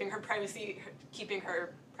keeping her pregnancy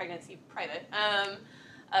private.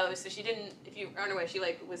 So she didn't, if you aren't aware, she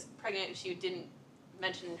like was pregnant, she didn't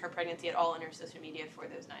mention her pregnancy at all on her social media for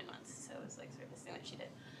those 9 months. So it was like sort of this thing that she did.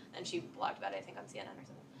 And she blogged about it, I think, on CNN or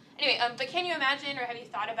something. Anyway, but can you imagine, or have you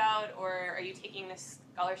thought about, or are you taking this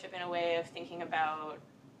scholarship in a way of thinking about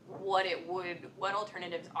what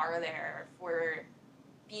alternatives are there for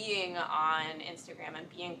being on Instagram and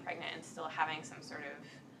being pregnant and still having some sort of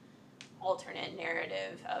alternate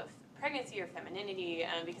narrative of pregnancy or femininity?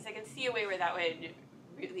 Because I can see a way where that would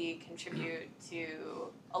really contribute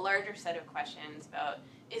to a larger set of questions about,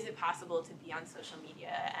 is it possible to be on social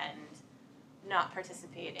media and not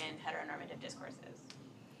participate in heteronormative discourses?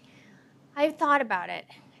 I've thought about it.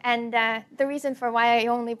 And the reason for why I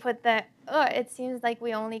only put the, it seems like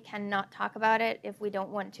we only cannot talk about it if we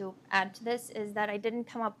don't want to add to this, is that I didn't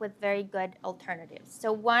come up with very good alternatives.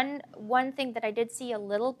 So one thing that I did see a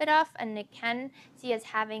little bit of, and it can see as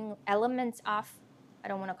having elements of, I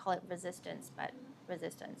don't want to call it resistance, but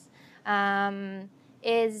resistance,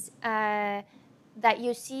 is that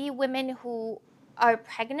you see women who are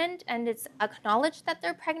pregnant and it's acknowledged that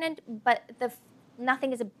they're pregnant, but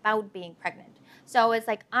nothing is about being pregnant. So it's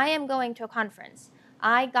like, I am going to a conference,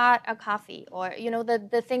 I got a coffee, or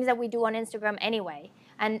the things that we do on Instagram anyway,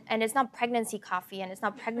 and it's not pregnancy coffee and it's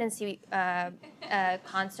not pregnancy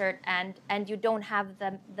concert, and you don't have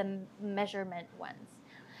the measurement ones.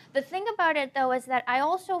 The thing about it though is that I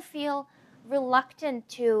also feel reluctant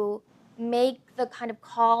to make the kind of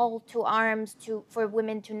call to arms for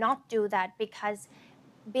women to not do that, because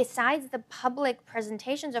besides the public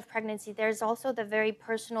presentations of pregnancy, there's also the very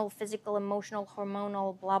personal, physical, emotional,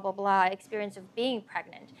 hormonal, blah, blah, blah experience of being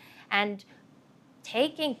pregnant. And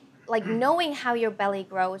knowing how your belly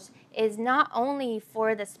grows is not only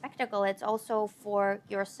for the spectacle, it's also for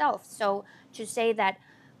yourself. So to say that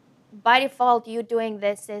by default you doing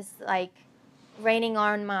this is like raining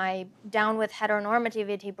on my down with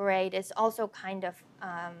heteronormativity parade is also kind of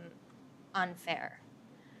unfair.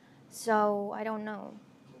 So I don't know.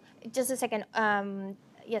 Just a second.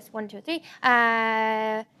 Yes, 1, 2, 3.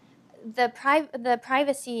 The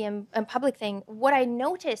privacy and public thing. What I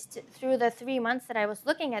noticed through the 3 months that I was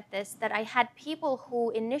looking at this, that I had people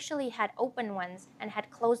who initially had open ones and had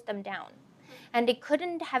closed them down. And it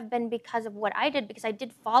couldn't have been because of what I did, because I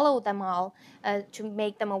did follow them all to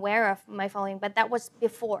make them aware of my following, but that was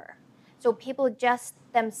before. So people just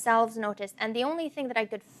themselves noticed. And the only thing that I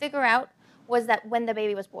could figure out was that when the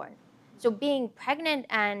baby was born. So being pregnant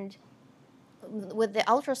and with the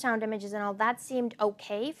ultrasound images and all that seemed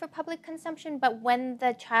okay for public consumption, but when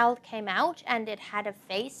the child came out and it had a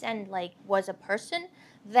face and like was a person,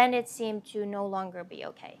 then it seemed to no longer be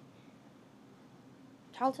okay.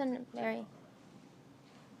 Tarleton, Mary?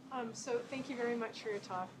 So thank you very much for your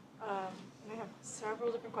talk. I have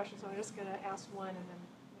several different questions, so I'm just going to ask one and then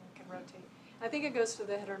we can rotate. I think it goes to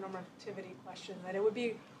the heteronormativity question, that it would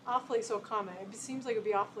be awfully so common. It seems like it would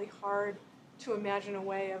be awfully hard to imagine a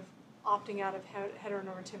way of opting out of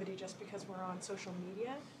heteronormativity just because we're on social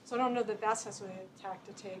media. So I don't know that that's necessarily a tack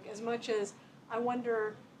to take, as much as I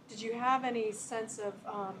wonder, did you have any sense of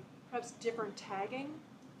perhaps different tagging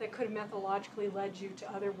that could have methodologically led you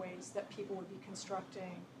to other ways that people would be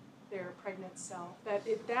constructing their pregnant self?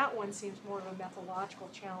 That one seems more of a methodological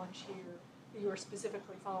challenge here, that you are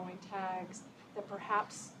specifically following tags that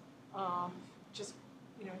perhaps just,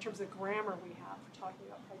 in terms of the grammar we have for talking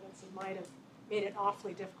about pregnancy, might have made it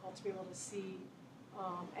awfully difficult to be able to see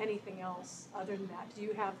anything else other than that.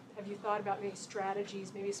 Have you thought about maybe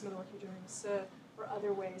strategies, maybe some of the work you're doing with SIF, or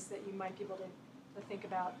other ways that you might be able to think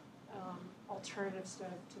about alternatives to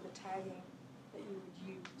the tagging that you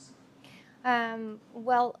would use?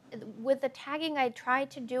 Well, with the tagging, I tried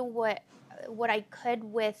to do what what I could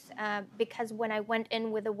with, because when I went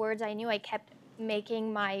in with the words I knew, I kept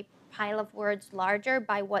making my pile of words larger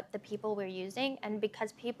by what the people were using. And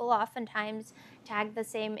because people oftentimes tag the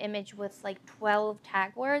same image with like 12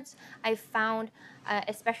 tag words, I found,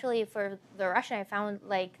 especially for the Russian, I found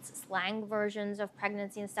like slang versions of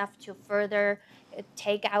pregnancy and stuff to further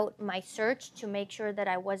take out my search to make sure that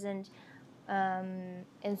I wasn't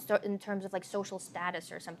in terms of like social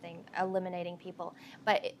status or something, eliminating people.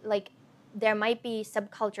 But like there might be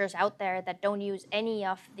subcultures out there that don't use any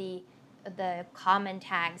of the common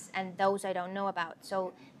tags, and those I don't know about.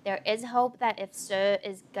 So there is hope that if SIR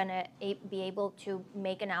is gonna be able to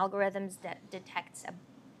make an algorithm that detects a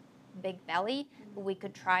big belly, we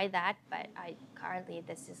could try that. But currently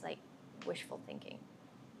this is like wishful thinking.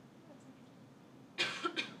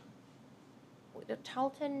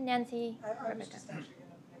 Tarleton, Nancy, I was Rebecca. just actually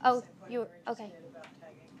going to make Oh, the same point you we were just okay? made about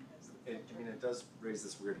tagging as the I filter. mean, it does raise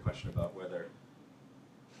this weird question about whether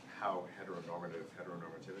how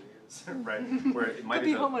heteronormativity is, right? Where it might Could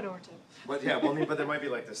be be homonormative. But yeah, well, I mean, but there might be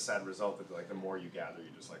like this sad result that like the more you gather, you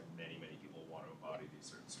just like many people want to embody these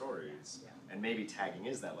certain stories, Yeah. and maybe tagging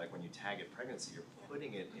is that. Like when you tag it pregnancy, you're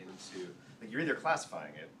putting it into like you're either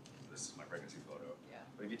classifying it. This is my pregnancy photo. Yeah.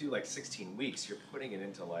 But if you do like 16 weeks, you're putting it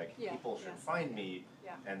into like Yeah, people should yeah. find me,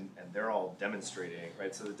 Yeah. and they're all demonstrating,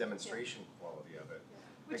 right? So the demonstration quality of it.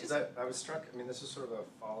 Which Because I was struck. I mean, this is sort of a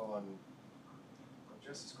follow on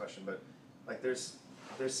Jess's question, but like there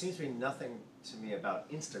seems to be nothing to me about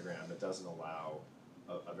Instagram that doesn't allow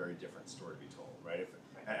a very different story to be told, right?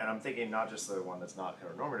 And I'm thinking not just the one that's not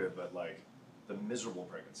heteronormative, but like the miserable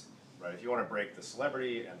pregnancy, right? If you want to break the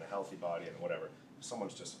celebrity and the healthy body and whatever, if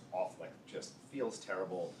someone's just off, like just feels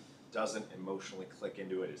terrible, doesn't emotionally click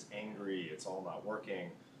into it, is angry, it's all not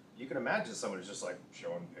working, you can imagine someone who's just like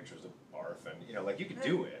showing pictures of barf and, you know, like you could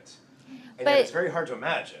do it. And yet it's very hard to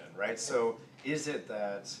imagine, right? So is it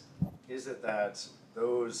that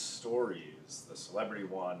those stories, the celebrity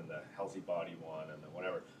one and the healthy body one and the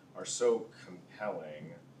whatever, are so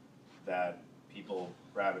compelling that people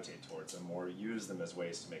gravitate towards them or use them as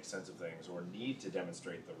ways to make sense of things or need to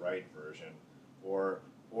demonstrate the right version, or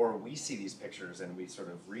we see these pictures and we sort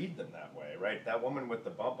of read them that way, right? That woman with the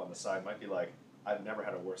bump on the side might be like, I've never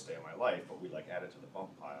had a worse day of my life, but we like add it to the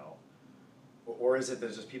bump pile. Or is it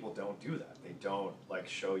that just people don't do that? They don't like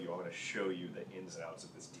show you, I'm going to show you the ins and outs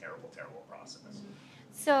of this terrible process.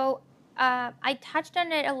 So I touched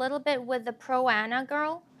on it a little bit with the Pro Anna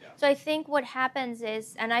girl. Yeah. So I think what happens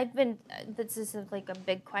is, and I've been, this is like a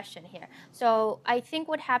big question here. So I think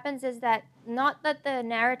what happens is that not that the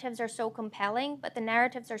narratives are so compelling, but the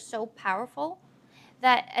narratives are so powerful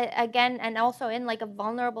that, again, and also in like a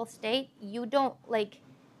vulnerable state, you don't like,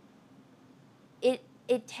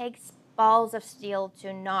 it takes balls of steel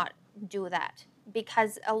to not do that,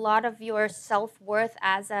 because a lot of your self-worth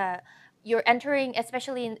you're entering,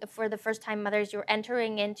 especially for the first-time mothers, you're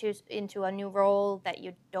entering into a new role that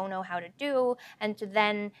you don't know how to do, and to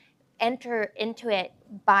then enter into it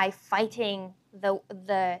by fighting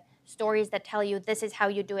the stories that tell you this is how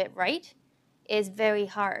you do it right is very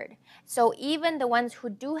hard. So even the ones who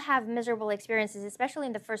do have miserable experiences, especially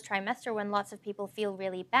in the first trimester when lots of people feel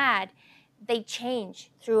really bad, they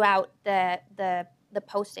change throughout the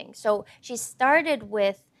posting. So she started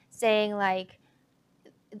with saying like,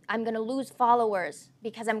 I'm going to lose followers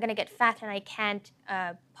because I'm going to get fat and I can't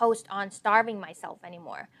post on starving myself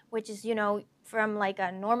anymore, which is, you know, from like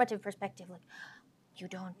a normative perspective, like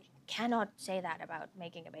cannot say that about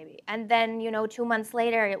making a baby. And then, you know, 2 months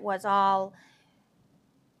later, it was all.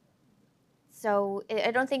 So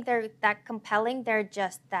I don't think they're that compelling. They're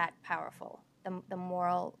just that powerful, the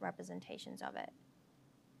moral representations of it.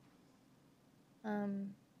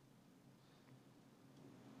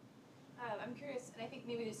 I'm curious, and I think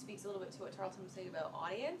maybe this speaks a little bit to what Tarleton was saying about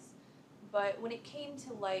audience, but when it came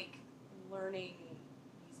to like learning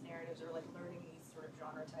these narratives or like learning these sort of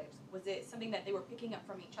genre types, was it something that they were picking up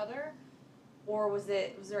from each other, or was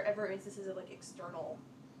there ever instances of like external,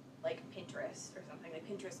 like Pinterest or something, like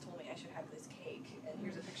Pinterest told me I should have this cake and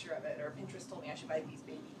here's a picture of it, or Pinterest told me I should buy these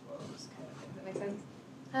baby clothes, kind of thing. Does that make sense?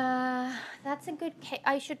 That's a good case.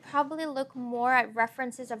 I should probably look more at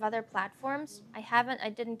references of other platforms. I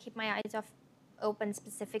didn't keep my eyes open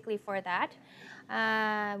specifically for that,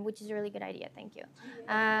 which is a really good idea. Thank you.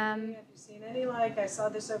 Have you seen any, like, I saw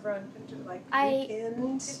this over on Pinterest, like,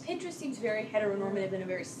 Because Pinterest seems very heteronormative in a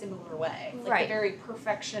very similar way. Like right. the very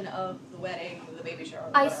perfection of the wedding, the baby shower.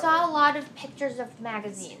 I saw a lot of pictures of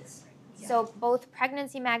magazines. So both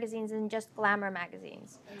pregnancy magazines and just glamour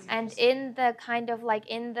magazines. That's And interesting. in the kind of like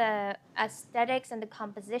in the aesthetics and the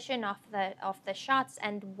composition of the shots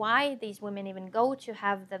and why these women even go to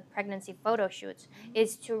have the pregnancy photo shoots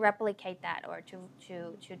is to replicate that or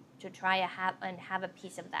to try have a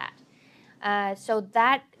piece of that. So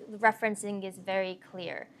that referencing is very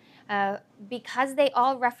clear. Because they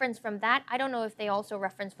all reference from that, I don't know if they also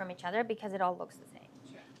reference from each other because it all looks the same,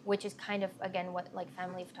 which is kind of again what like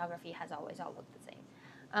family photography has always all looked the same.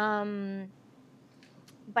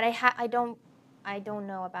 But I don't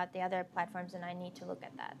know about the other platforms, and I need to look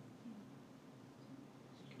at that.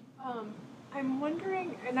 I'm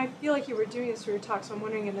wondering, and I feel like you were doing this for your talk, so I'm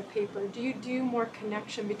wondering in the paper, do you do more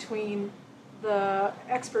connection between the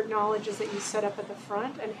expert knowledges that you set up at the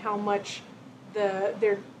front and how much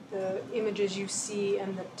the images you see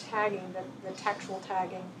and the tagging, the textual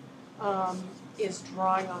tagging, is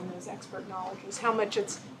drawing on those expert knowledges? How much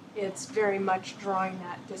it's very much drawing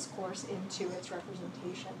that discourse into its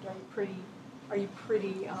representation? Are you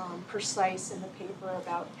pretty precise in the paper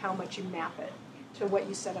about how much you map it to what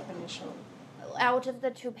you set up initially? Out of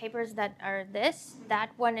the two papers that are this,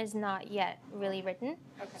 that one is not yet really written.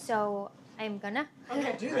 Okay. So I'm gonna.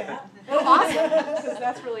 Okay, do that. Oh, awesome! Because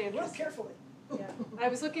that's really Work interesting. carefully. Yeah, I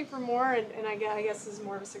was looking for more, and I guess this is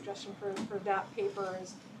more of a suggestion for that paper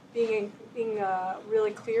is being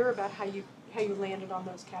really clear about how you landed on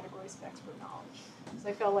those categories of expert knowledge. So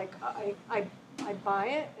I felt like I buy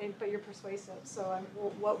it, but you're persuasive. So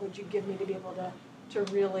what would you give me to be able to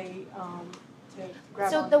really to grab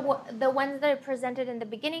So on the ones that are presented in the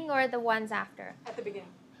beginning or the ones after? at the beginning?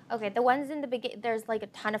 Okay, the ones in the beginning, there's like a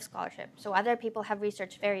ton of scholarship. So other people have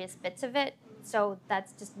researched various bits of it. So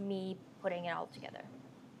that's just me putting it all together.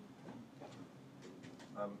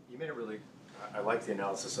 You made it really. I like the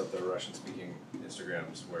analysis of the Russian-speaking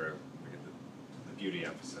Instagrams where we get the beauty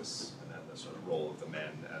emphasis and then the sort of role of the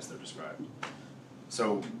men as they're described.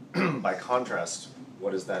 So, by contrast,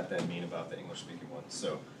 what does that then mean about the English-speaking ones?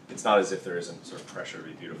 So, it's not as if there isn't sort of pressure to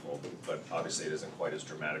be beautiful, but obviously it isn't quite as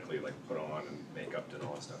dramatically like put on and makeup and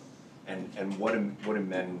all that stuff. And what do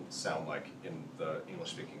men sound like in the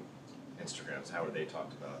English-speaking Instagrams? How are they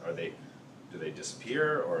talked about? Do they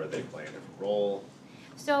disappear or are they playing a different role?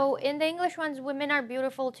 So in the English ones, women are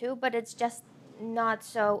beautiful too, but it's just not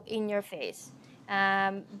so in your face.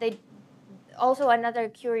 They also another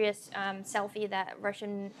curious selfie that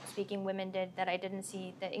Russian-speaking women did that I didn't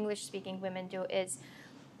see the English-speaking women do is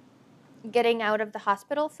getting out of the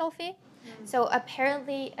hospital selfie. So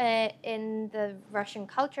apparently in the Russian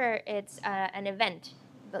culture, it's an event,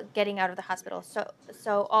 getting out of the hospital.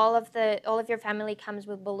 So all of your family comes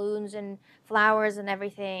with balloons and flowers and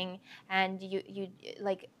everything, and you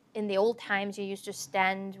like in the old times you used to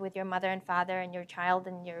stand with your mother and father and your child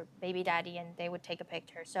and your baby daddy, and they would take a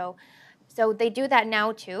picture. So they do that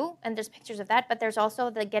now too, and there's pictures of that, but there's also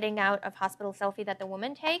the getting out of hospital selfie that the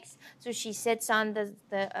woman takes. So she sits on the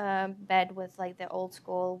bed with like the old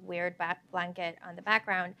school weird blanket on the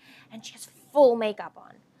background, and she has full makeup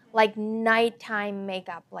on, like nighttime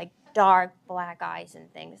makeup, like dark black eyes and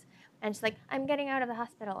things. And she's like, I'm getting out of the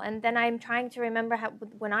hospital. And then I'm trying to remember how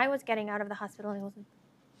when I was getting out of the hospital, it wasn't,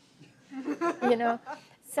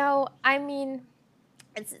 So, I mean,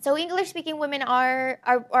 so English-speaking women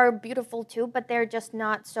are beautiful too, but they're just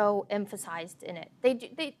not so emphasized in it.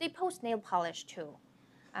 They post nail polish too,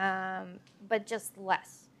 but just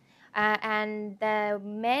less. And the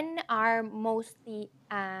men are mostly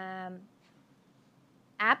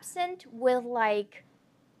absent with like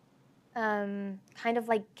kind of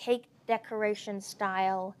like cake decoration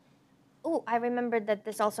style. Oh, I remembered that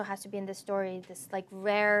this also has to be in the story. This like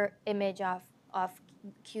rare image of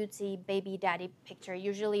cutesy baby daddy picture,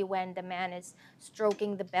 usually when the man is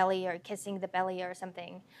stroking the belly or kissing the belly or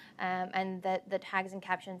something, and the tags and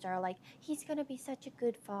captions are like, he's gonna be such a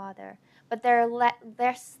good father, but they're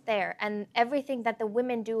less there, and everything that the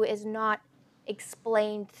women do is not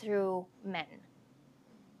explained through men.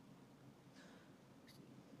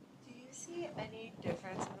 Do you see any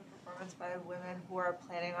difference in the performance by women who are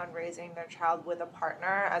planning on raising their child with a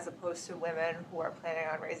partner as opposed to women who are planning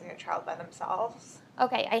on raising a child by themselves?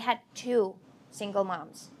 Okay, I had 2 single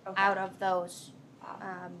moms Okay. out of those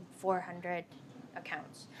 400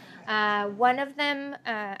 accounts. One of them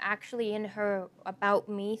actually in her About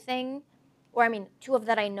Me thing, or I mean 2 of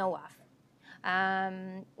that I know of.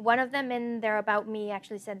 One of them in their About Me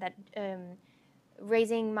actually said that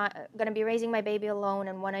gonna be raising my baby alone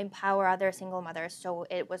and want to empower other single mothers. So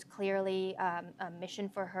it was clearly a mission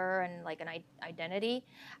for her and like an identity.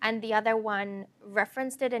 And the other one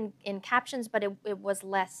referenced it in captions, but it was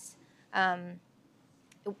less.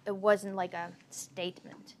 It wasn't like a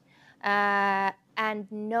statement.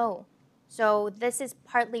 and no. So this is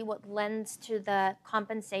partly what lends to the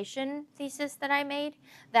compensation thesis that I made,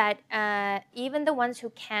 that even the ones who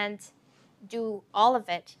can't do all of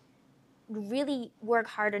it really work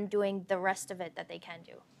hard on doing the rest of it that they can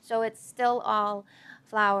do. So it's still all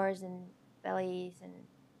flowers and bellies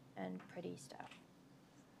and pretty stuff.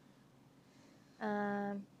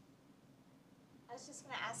 I was just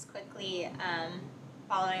going to ask quickly,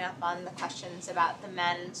 following up on the questions about the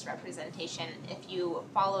men's representation, if you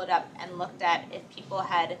followed up and looked at if people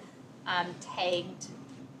had tagged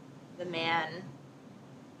the man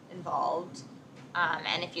involved,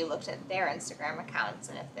 and if you looked at their Instagram accounts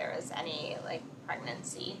and if there was any like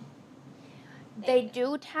pregnancy. They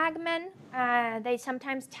do tag men. They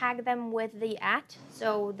sometimes tag them with the @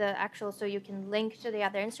 so the actual, so you can link to the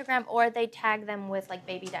other Instagram, or they tag them with like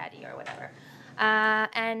baby daddy or whatever.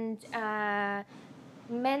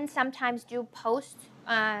 Men sometimes do post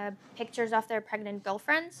pictures of their pregnant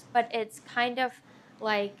girlfriends, but it's kind of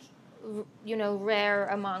like, you know, rare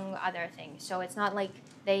among other things. So it's not like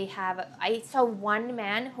they have. I saw one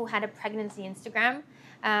man who had a pregnancy Instagram,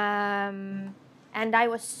 and I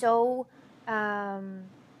was so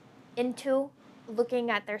into looking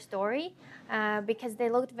at their story because they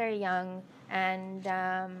looked very young, and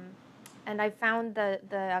I found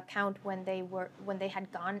the account when they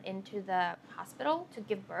had gone into the hospital to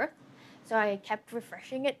give birth. So I kept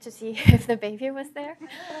refreshing it to see if the baby was there.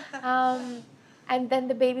 And then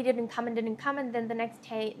the baby didn't come, and then the next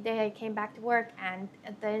day I came back to work and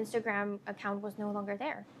the Instagram account was no longer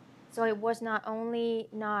there. So it was not only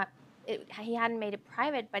he hadn't made it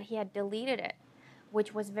private, but he had deleted it,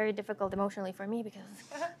 which was very difficult emotionally for me because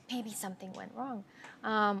maybe something went wrong.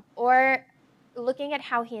 Or looking at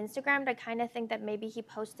how he Instagrammed, I kind of think that maybe he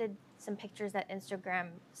posted some pictures that Instagram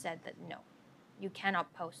said that no, you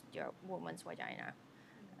cannot post your woman's vagina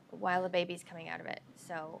while the baby's coming out of it.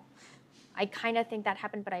 So I kind of think that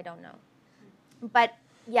happened, but I don't know. But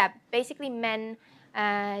yeah, basically men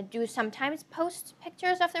do sometimes post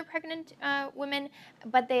pictures of their pregnant women,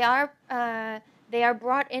 but they are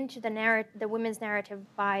brought into the women's narrative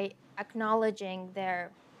by acknowledging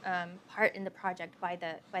their part in the project by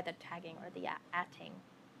the tagging or the atting,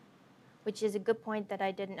 which is a good point that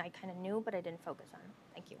I kind of knew, but I didn't focus on.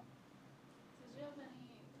 Thank you. Did you have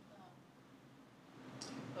any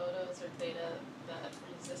photos or data that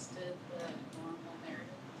resisted the normal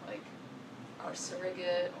narrative, like our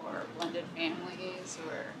surrogate or blended families,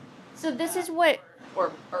 or so this is what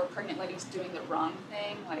or pregnant ladies doing the wrong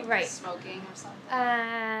thing, like right. smoking or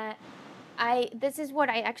something? This is what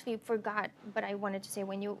I actually forgot, but I wanted to say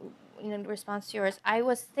when in response to yours, I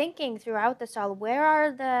was thinking throughout this all, where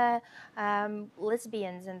are the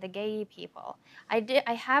lesbians and the gay people?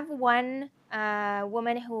 I have one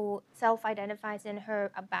woman who self-identifies in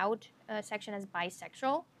her about section as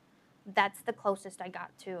bisexual. That's the closest I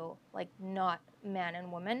got to like not man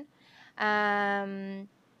and woman.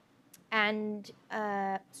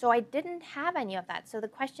 So I didn't have any of that. So the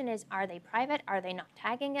question is, are they private? Are they not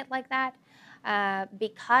tagging it like that?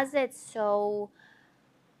 Because it's so,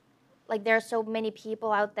 like there are so many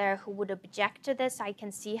people out there who would object to this, I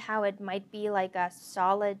can see how it might be like a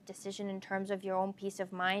solid decision in terms of your own peace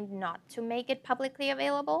of mind not to make it publicly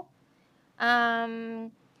available.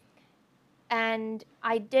 And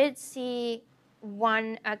I did see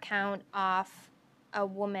one account of a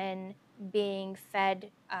woman being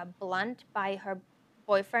fed a blunt by her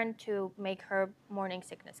boyfriend to make her morning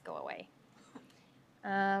sickness go away.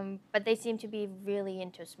 But they seem to be really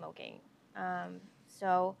into smoking.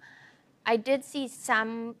 So I did see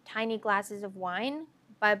some tiny glasses of wine,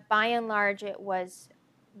 but by and large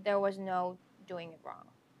there was no doing it wrong.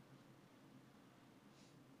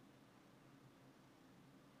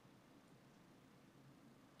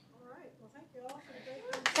 All right. Well, thank you all for the great